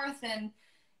and forth, and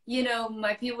you know,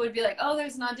 my people would be like, "Oh,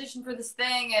 there's an audition for this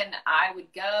thing," and I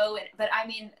would go. But I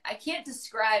mean, I can't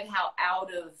describe how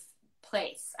out of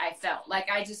place I felt. Like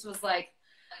I just was like,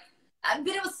 but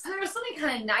there was something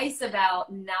kind of nice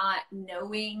about not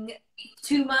knowing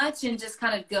too much and just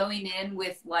kind of going in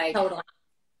with like, totally.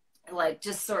 like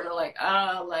just sort of like,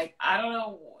 like I don't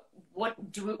know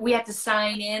what do we have to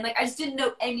sign in. Like I just didn't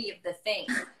know any of the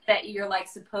things that you're like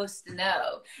supposed to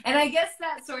know, and I guess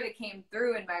that sort of came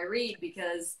through in my read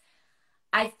because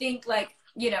I think like,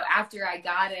 you know, after I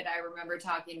got it, I remember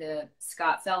talking to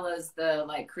Scott Fellows, the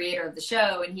like creator of the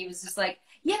show, and he was just like,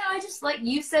 yeah, I just like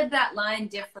you said that line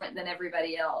different than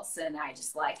everybody else, and I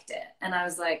just liked it. And I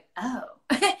was like, oh.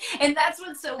 And that's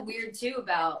what's so weird too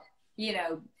about, you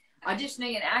know,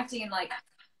 auditioning and acting, and like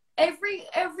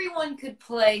everyone could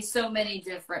play so many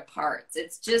different parts.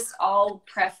 It's just all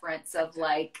preference of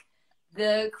like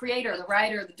the creator, the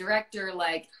writer, the director,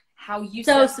 like how you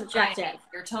so set subjective,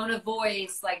 your tone of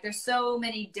voice. Like there's so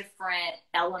many different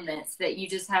elements that you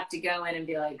just have to go in and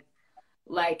be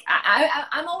like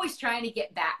I'm always trying to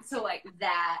get back to like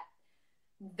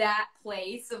that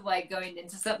place of like going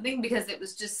into something, because it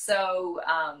was just so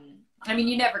I mean,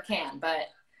 you never can, but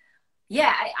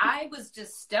yeah, I was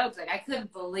just stoked. Like I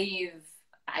couldn't believe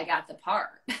I got the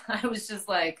part. I was just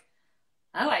like,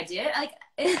 oh, I did. Like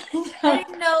I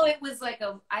didn't know it was like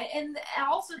and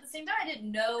also at the same time, I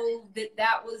didn't know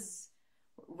that was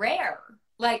rare.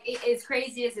 Like as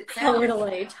crazy as it sounds.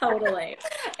 Totally.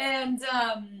 And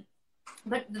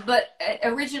but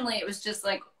originally it was just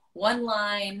like one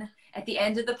line at the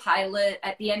end of the pilot,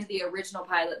 at the end of the original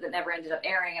pilot that never ended up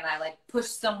airing, and I like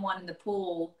pushed someone in the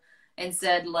pool and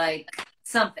said like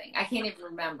something. I can't even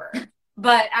remember.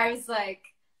 But I was like,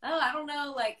 oh, I don't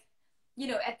know, like, you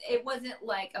know, it wasn't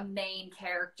like a main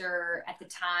character at the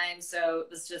time, so it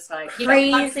was just like, you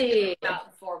crazy know,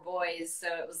 about the four boys, so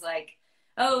it was like,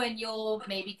 oh, and you'll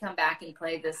maybe come back and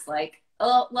play this like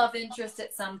love interest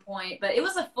at some point. But it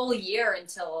was a full year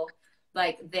until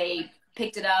like they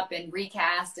picked it up and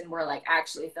recast and were like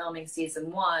actually filming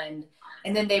season 1,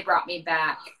 and then they brought me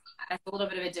back as a little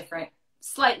bit of a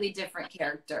slightly different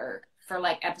character for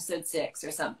like episode 6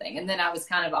 or something, and then I was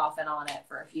kind of off and on it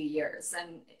for a few years.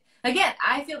 And again,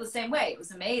 I feel the same way. It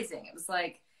was amazing. It was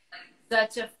like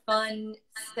such a fun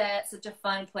set, such a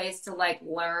fun place to like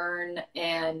learn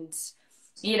and,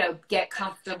 you know, get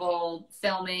comfortable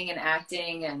filming and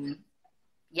acting. And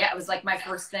yeah, it was like my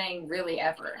first thing really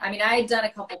ever. I mean, I had done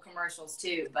a couple commercials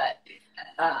too, but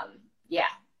yeah,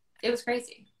 it was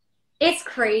crazy. It's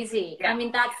crazy. Yeah. I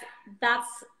mean,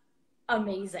 that's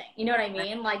amazing. You know what I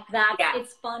mean? Like that, yeah.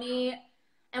 It's funny.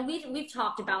 And we've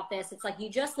talked about this. It's like you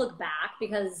just look back,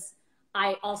 because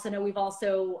I also know we've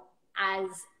also, as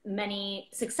many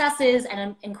successes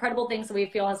and incredible things that we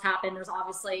feel has happened, there's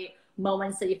obviously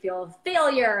moments that you feel of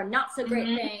failure and not so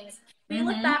great things. But you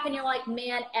look back and you're like,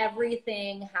 man,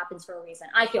 everything happens for a reason.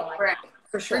 I feel like that,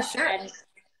 for sure. And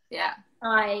yeah.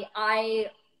 I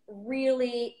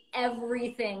really,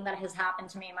 everything that has happened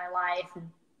to me in my life,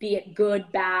 be it good,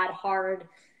 bad, hard,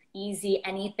 easy,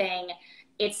 anything,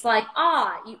 it's like,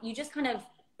 you just kind of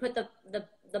put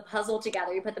the puzzle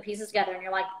together. You put the pieces together and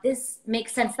you're like, this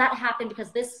makes sense. That happened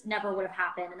because this never would have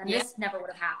happened. And then this never would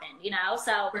have happened, you know?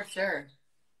 So for sure.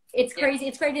 It's crazy.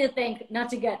 It's crazy to think, not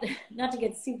to get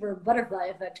super butterfly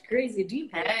effect crazy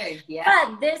deep. Hey, yeah.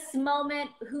 But this moment,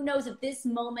 who knows if this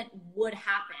moment would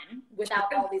happen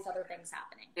without all these other things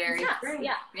happening. Very true.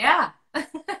 Yeah.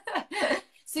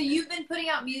 So you've been putting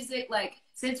out music, like,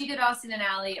 since you did Austin and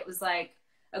Ally, it was like,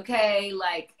 okay,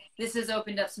 like, this has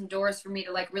opened up some doors for me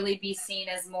to, like, really be seen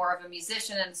as more of a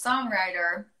musician and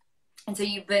songwriter. And so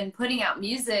you've been putting out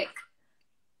music,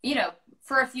 you know,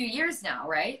 for a few years now,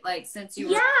 right? Like, since you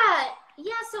were...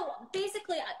 Yeah, so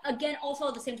basically, again, also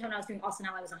at the same time I was doing Austin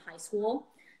and Ally, I was in high school.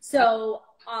 So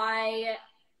I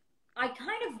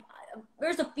kind of,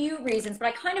 there's a few reasons, but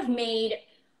I kind of made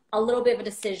a little bit of a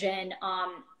decision,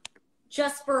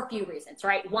 just for a few reasons,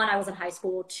 right? One, I was in high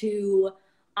school. Two,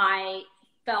 I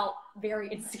felt very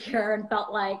insecure and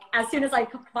felt like as soon as I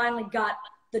finally got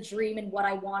the dream and what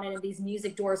I wanted and these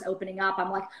music doors opening up,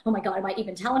 I'm like, oh my God, am I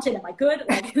even talented? Am I good?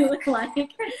 Like,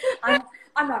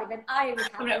 I'm not even, I'm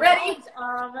not ready.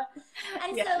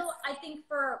 And yes. So I think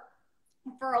for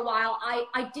a while,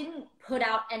 I didn't put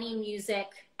out any music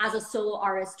as a solo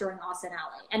artist during Austin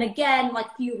Alley. And again,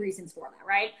 like few reasons for that,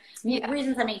 right? Yeah.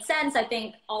 Reasons that made sense. I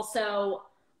think also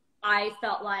I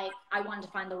felt like I wanted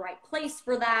to find the right place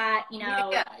for that, you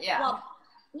know? Yeah. Well,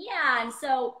 yeah. And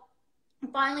so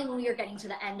finally, when we were getting to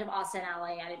the end of Austin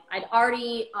Alley, I'd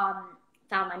already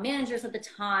found my managers at the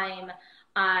time.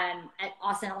 At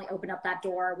Austin Alley opened up that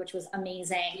door, which was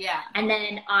amazing. Yeah. And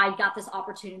then I got this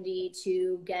opportunity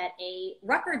to get a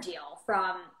record deal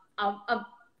from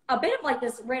a bit of like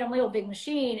this random label, Big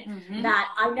Machine, that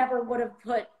I never would have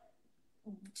put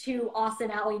to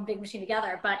Austin Alley and Big Machine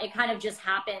together, but it kind of just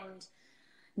happened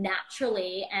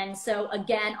naturally. And so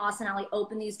again, Austin Alley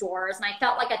opened these doors, and I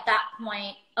felt like at that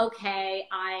point, okay,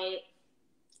 I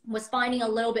was finding a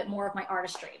little bit more of my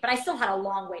artistry, but I still had a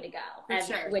long way to go,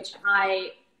 which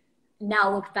I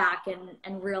now look back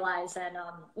and realize. And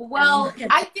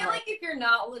I feel like if you're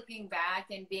not looking back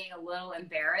and being a little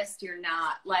embarrassed, you're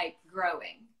not like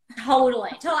growing.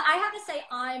 Totally. So I have to say,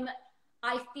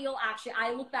 I feel actually,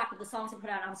 I look back at the songs I put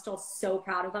out, and I'm still so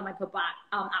proud of them. I put back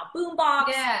out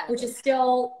Boombox, which is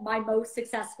still my most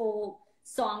successful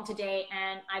song to date.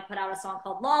 And I put out a song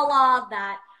called La La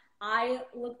that I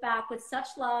look back with such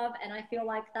love, and I feel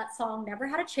like that song never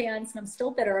had a chance, and I'm still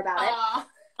bitter about it.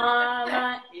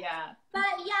 Yeah. But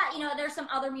yeah, you know, there's some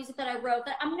other music that I wrote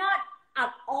that I'm not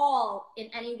at all in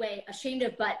any way ashamed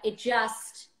of, but it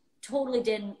just totally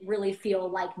didn't really feel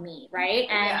like me, right?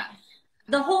 And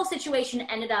the whole situation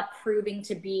ended up proving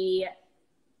to be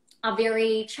a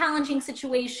very challenging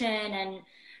situation, and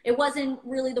it wasn't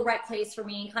really the right place for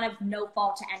me, kind of no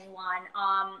fault to anyone.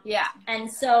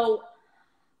 And so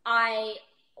I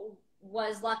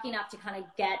was lucky enough to kind of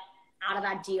get out of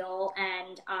that deal,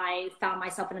 and I found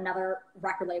myself in another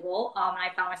record label. And I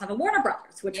found myself at Warner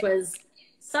Brothers, which was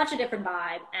such a different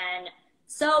vibe and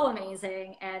so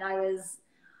amazing. And I was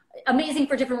amazing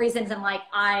for different reasons. And like,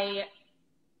 I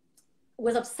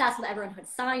was obsessed with everyone who had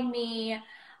signed me.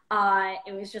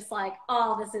 It was just like,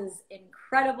 oh, this is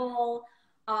incredible.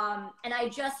 And I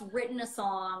just written a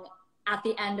song at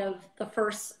the end of the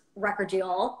first record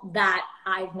deal that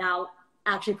I've now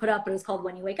actually put up, but it was called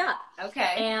When You Wake Up.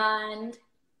 Okay. And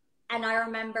I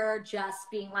remember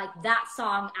just being like, that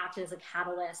song acted as a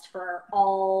catalyst for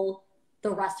all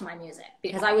the rest of my music,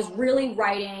 because I was really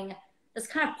writing this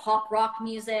kind of pop rock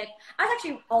music. I was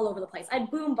actually all over the place. I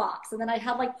had Boombox, and then I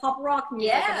had like pop rock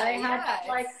music, and I had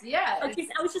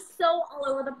I was just so all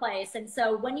over the place. And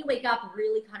so When You Wake Up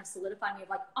really kind of solidified me of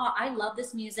like, oh, I love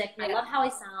this music. I love how I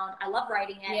sound. I love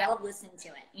writing it. I love listening to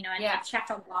it. You know, and it checked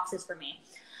all the boxes for me.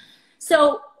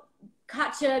 So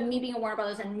cut to me being a Warner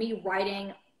Brothers and me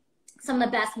writing some of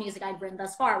the best music I'd written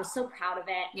thus far. I was so proud of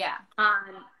it. Yeah.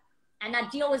 And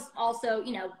that deal was also,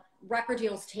 you know, record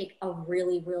deals take a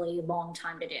really, really long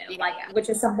time to do, which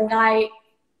is something I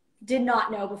did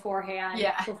not know beforehand.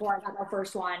 Before I got my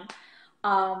first one.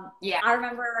 I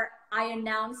remember I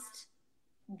announced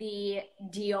the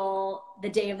deal the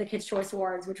day of the Kids' Choice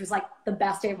Awards, which was like the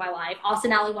best day of my life.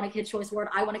 Austin Alley won a Kids' Choice Award.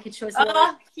 I won a Kids' Choice Award.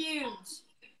 Oh, huge.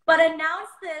 But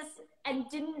announced this and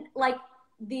didn't, like,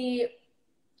 the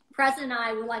president and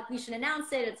I were like, we should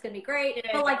announce it. It's going to be great.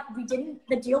 But like, we didn't,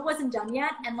 the deal wasn't done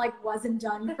yet, and like wasn't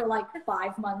done for like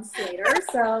 5 months later.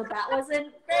 So that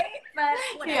wasn't great, but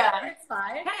whatever, it's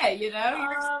fine. Hey, you know,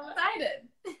 you're excited.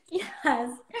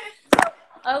 Yes.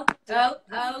 Oh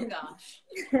gosh.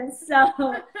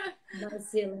 So, not a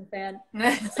ceiling fan.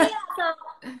 I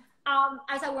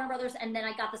was at Warner Brothers, and then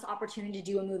I got this opportunity to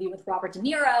do a movie with Robert De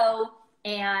Niro.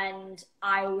 And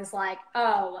I was like,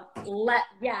 oh,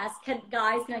 can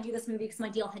I do this movie? Because my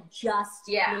deal had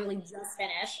literally just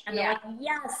finished. And they're like,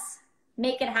 yes,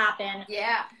 make it happen.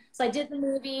 Yeah. So I did the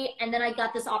movie, and then I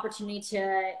got this opportunity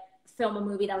to film a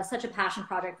movie that was such a passion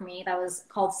project for me. That was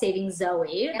called Saving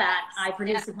Zoe, that I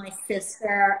produced with my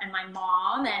sister and my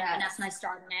mom, and Vanessa and I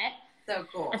starred in it. So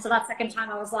cool. And so that second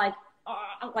time I was like,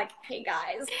 I'm like, hey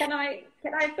guys, can I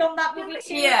film that movie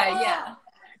too? Yeah.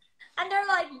 And they're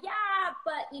like, yeah,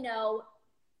 but, you know,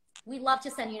 we'd love to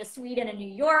send you to Sweden and New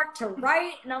York to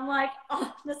write. And I'm like,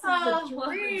 oh, this is the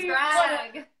dream.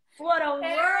 What a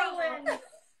whirlwind.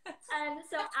 And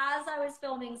so as I was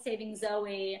filming Saving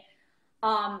Zoe,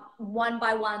 one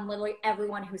by one, literally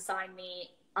everyone who signed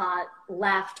me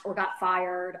left or got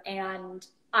fired. And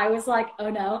I was like, oh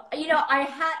no. You know,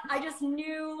 I just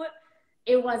knew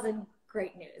it wasn't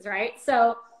great news, right?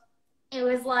 So it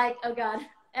was like, oh God,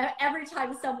 every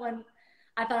time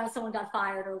I thought someone got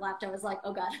fired or left, I was like,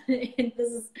 oh God, it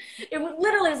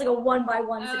literally was like a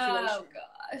 1-by-1 situation. Oh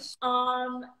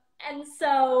gosh. And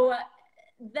so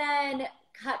then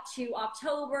cut to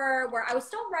October, where I was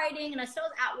still writing and I still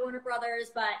was at Warner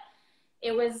Brothers, but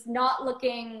it was not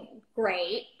looking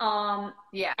great.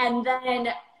 Yeah. And then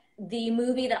the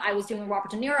movie that I was doing with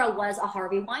Robert De Niro was a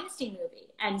Harvey Weinstein movie.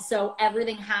 And so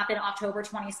everything happened October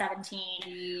 2017.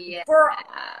 Yeah. For,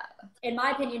 in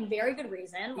my opinion, very good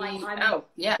reason. Like, I'm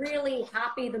really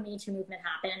happy the Me Too movement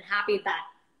happened and happy that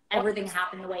everything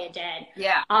happened the way it did.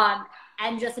 Yeah.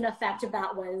 And just an effect of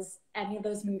that was any of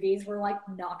those movies were like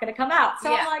not going to come out.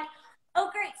 So I'm like,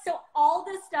 oh great. So all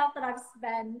this stuff that I've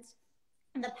spent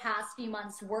in the past few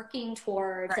months working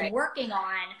towards and working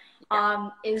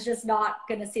on is just not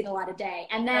going to see the light of day.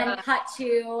 And then cut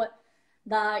to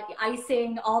the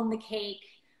icing on the cake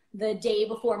the day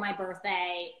before my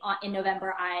birthday in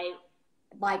November. I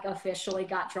like officially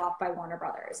got dropped by Warner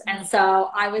Brothers. And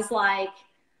so I was like,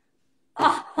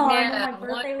 oh, my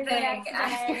birthday was the next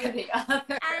day.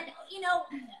 And, you know,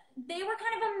 they were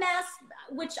kind of a mess,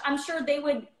 which I'm sure they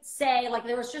would say, like,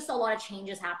 there was just a lot of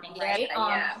changes happening, right?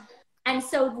 And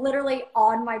so literally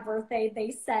on my birthday,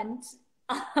 they sent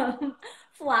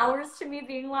flowers to me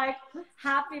being like,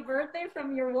 happy birthday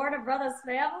from your Warner Brothers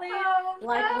family. Oh,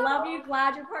 like, love you,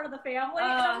 glad you're part of the family.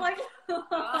 And I'm like, oh,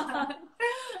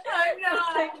 I'm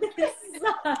not. Like, this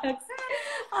sucks.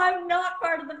 I'm not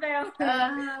part of the family.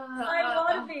 I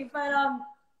want to be. But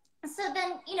so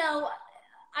then, you know,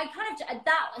 I kind of,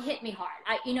 that hit me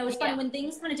hard. You know, it's funny when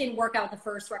things kind of didn't work out with the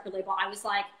first record label, I was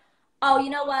like, oh,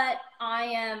 you know what?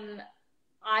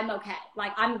 I'm okay.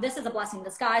 Like, this is a blessing in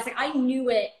disguise. Like, I knew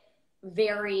it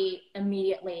very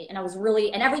immediately, and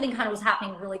and everything kind of was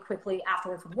happening really quickly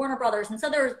afterwards with Warner Brothers. And so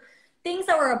there's things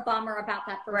that were a bummer about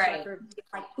that first record,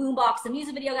 like Boombox, the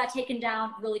music video got taken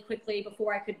down really quickly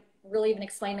before I could really even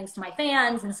explain things to my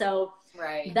fans. And so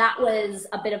that was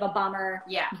a bit of a bummer.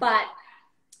 Yeah. But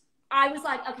I was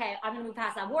like, okay, I'm gonna move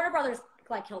past that. Warner Brothers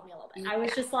like killed me a little bit. I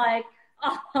was just like,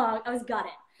 oh, I was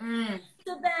gutted.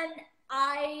 So then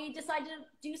I decided to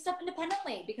do stuff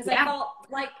independently because I felt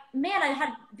like, man, I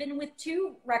had been with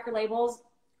 2 record labels.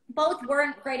 Both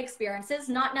weren't great experiences,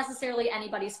 not necessarily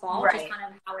anybody's fault, just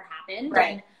kind of how it happened.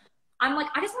 And I'm like,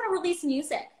 I just want to release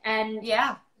music. And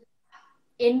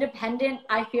independent,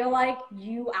 I feel like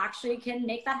you actually can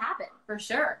make that happen. For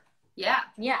sure. Yeah.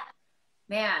 Yeah.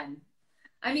 Man.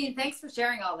 I mean, thanks for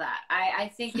sharing all that.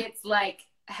 I think it's like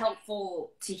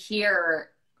helpful to hear,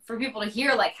 for people to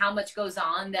hear like how much goes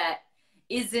on that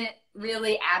isn't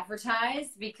really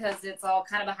advertised because it's all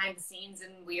kind of behind the scenes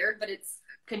and weird, but it's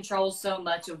controls so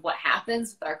much of what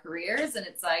happens with our careers. And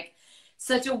it's like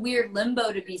such a weird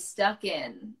limbo to be stuck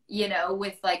in, you know,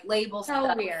 with like label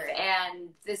stuff and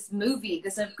this movie,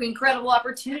 this incredible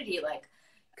opportunity. Like,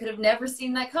 could have never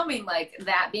seen that coming, like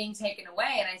that being taken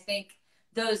away. And I think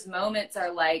those moments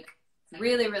are like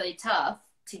really, really tough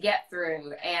to get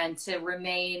through and to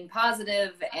remain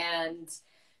positive and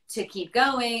to keep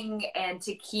going and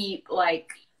to keep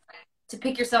like, to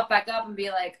pick yourself back up and be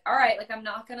like, all right, like I'm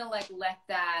not gonna like let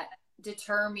that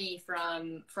deter me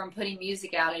from putting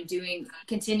music out and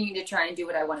continuing to try and do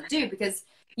what I want to do, because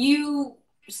you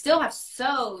still have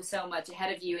so much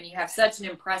ahead of you and you have such an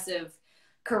impressive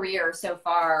career so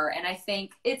far. And I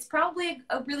think it's probably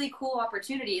a really cool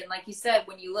opportunity. And like you said,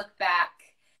 when you look back,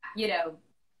 you know,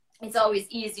 it's always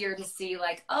easier to see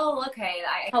like, oh, okay,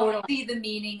 I totally see the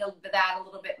meaning of that a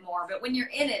little bit more. But when you're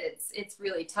in it, it's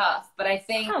really tough. But I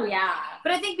think,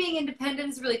 but I think being independent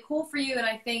is really cool for you. And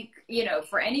I think, you know,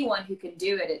 for anyone who can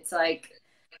do it, it's like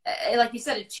you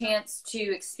said, a chance to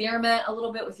experiment a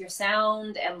little bit with your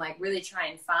sound and like really try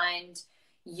and find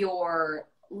your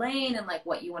lane and like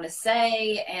what you want to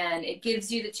say. And it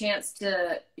gives you the chance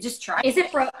to just try.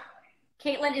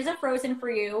 Caitlin, is it Frozen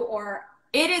for you or?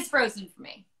 It is Frozen for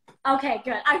me. Okay,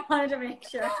 good. I wanted to make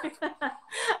sure.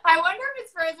 I wonder if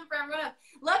it's Frozen for everyone else.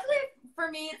 Luckily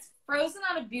for me, it's Frozen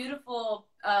on a beautiful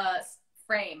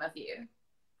frame of you.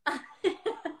 I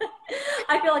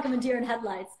feel like I'm a deer in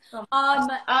headlights.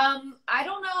 I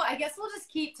don't know. I guess we'll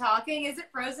just keep talking. Is it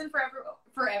Frozen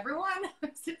for everyone?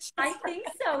 I think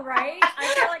so, right?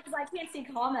 I feel like, because I can't see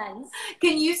comments.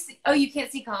 Can you see? Oh, you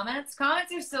can't see comments?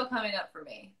 Comments are still coming up for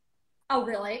me. Oh,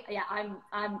 really? Yeah, I'm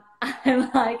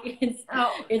like,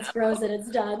 it's Frozen. It's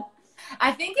done.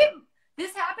 I think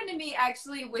this happened to me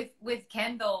actually with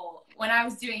Kendall when I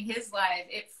was doing his live.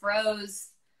 It froze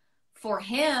for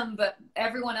him, but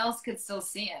everyone else could still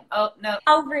see him. Oh no!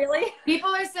 Oh, really?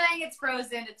 People are saying it's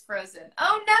frozen. It's frozen.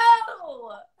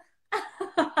 Oh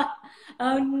no!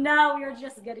 Oh no, we are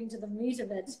just getting to the meat of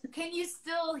it. Can you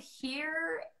still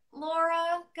hear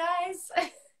Laura, guys?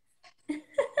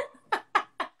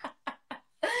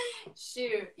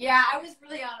 Shoot. Yeah, I was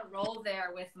really on a roll there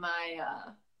with my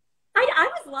I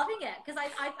was loving it because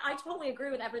I totally agree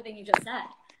with everything you just said.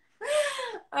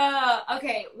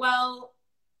 Okay, well,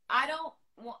 I don't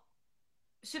want,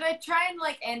 should I try and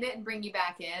like end it and bring you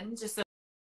back in just so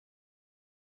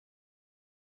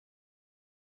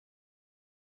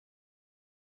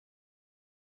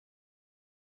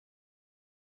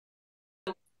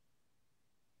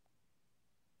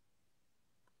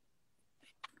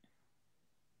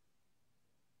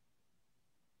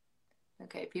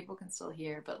okay, people can still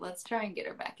hear, but let's try and get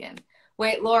her back in.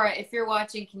 Wait, Laura, if you're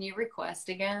watching, can you request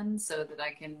again so that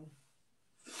I can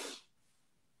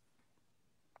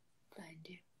find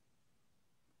you?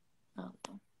 Oh,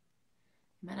 am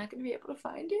I not going to be able to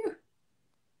find you?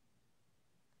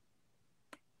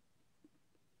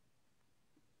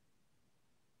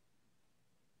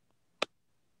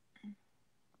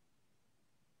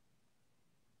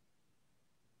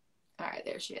 All right,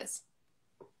 there she is.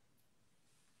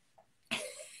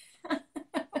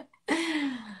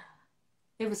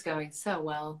 It was going so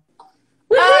well.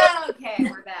 Oh, okay,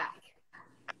 we're back.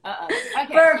 Uh-oh.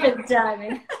 Okay. Perfect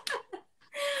timing.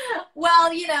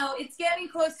 Well, you know, it's getting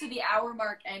close to the hour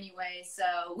mark anyway,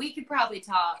 so we could probably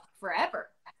talk forever.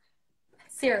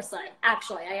 Seriously,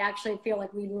 actually, I actually feel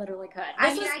like we literally could.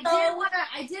 I did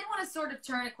want to sort of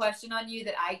turn a question on you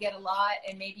that I get a lot,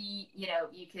 and maybe, you know,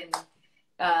 you can,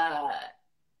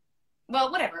 well,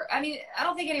 whatever. I mean, I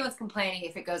don't think anyone's complaining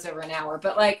if it goes over an hour,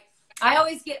 but like, I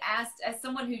always get asked, as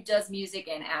someone who does music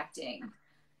and acting,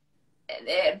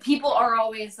 people are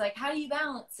always like, how do you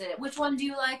balance it? Which one do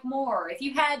you like more? If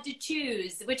you had to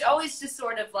choose, which always just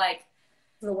sort of like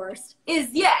the worst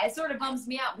it sort of bums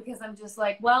me out because I'm just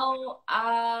like, well,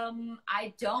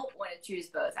 I don't want to choose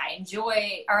both. I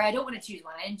don't want to choose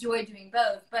one. I enjoy doing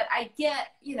both, but I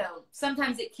get, you know,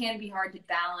 sometimes it can be hard to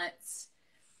balance.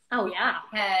 Oh yeah.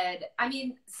 I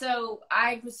mean, so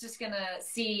I was just gonna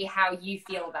see how you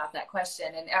feel about that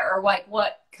question or like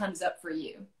what comes up for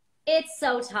you. It's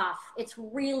so tough. It's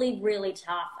really, really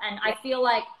tough. And I feel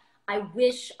like I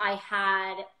wish I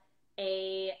had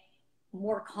a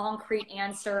more concrete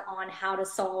answer on how to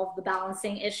solve the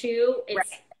balancing issue.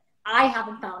 I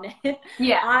haven't found it.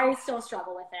 Yeah. I still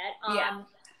struggle with it. Yeah.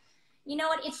 You know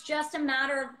what? It's just a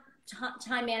matter of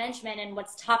time management. And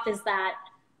what's tough is that,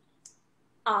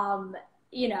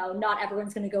 you know, not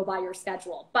everyone's going to go by your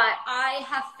schedule. But I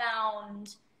have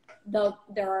found, though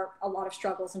there are a lot of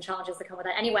struggles and challenges that come with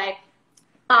that. Anyway,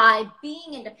 by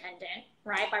being independent,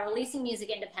 right, by releasing music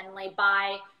independently,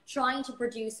 by trying to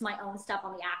produce my own stuff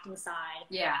on the acting side,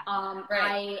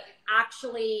 I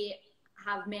actually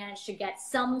have managed to get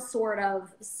some sort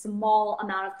of small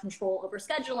amount of control over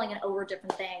scheduling and over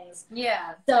different things.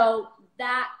 Yeah. So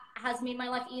that has made my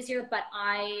life easier, but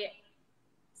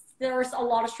there's a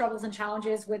lot of struggles and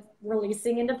challenges with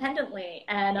releasing independently.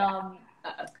 And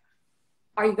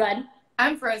are you good?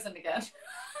 I'm frozen again.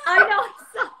 I know.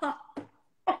 So,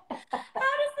 how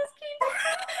does this keep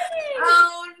happening?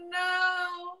 Oh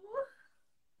no.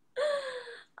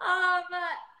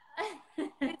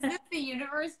 Is this the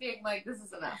universe being like, this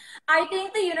is enough? I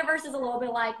think the universe is a little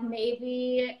bit like,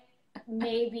 maybe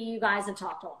you guys have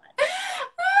talked a lot.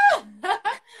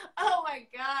 Oh my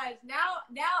gosh. Now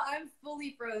I'm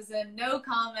fully frozen. No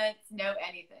comments, no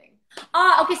anything.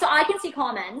 Okay, so I can see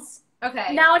comments.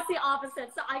 Okay. Now it's the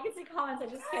opposite. So I can see comments, I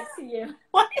just can't see you.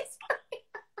 What is going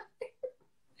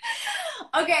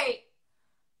on? Okay.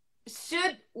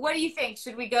 What do you think?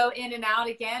 Should we go in and out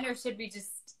again, or should we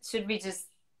just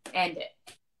end it?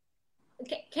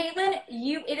 Okay, Caitlin,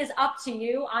 it is up to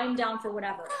you. I'm down for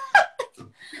whatever.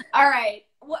 All right.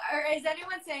 Is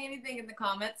anyone saying anything in the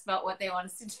comments about what they want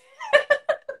us to do?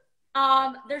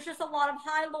 There's just a lot of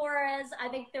hi Laura's. I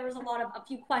think there was a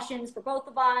few questions for both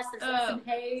of us. There's some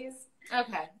haze.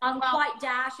 Okay. White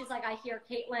Dash is like, I hear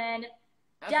Caitlin.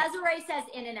 Okay. Desiree says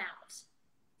in and out.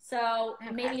 So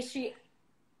maybe she.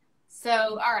 So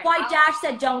all right. White Dash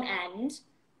said don't end.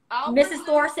 Mrs.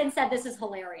 Thorson said this is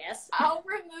hilarious. I'll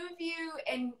remove you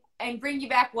and bring you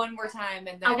back one more time,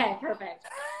 and then. Okay, perfect.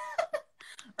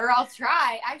 Or I'll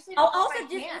try. Actually, also,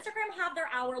 does Instagram have their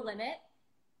hour limit?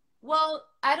 Well,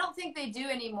 I don't think they do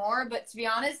anymore, but to be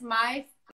honest, my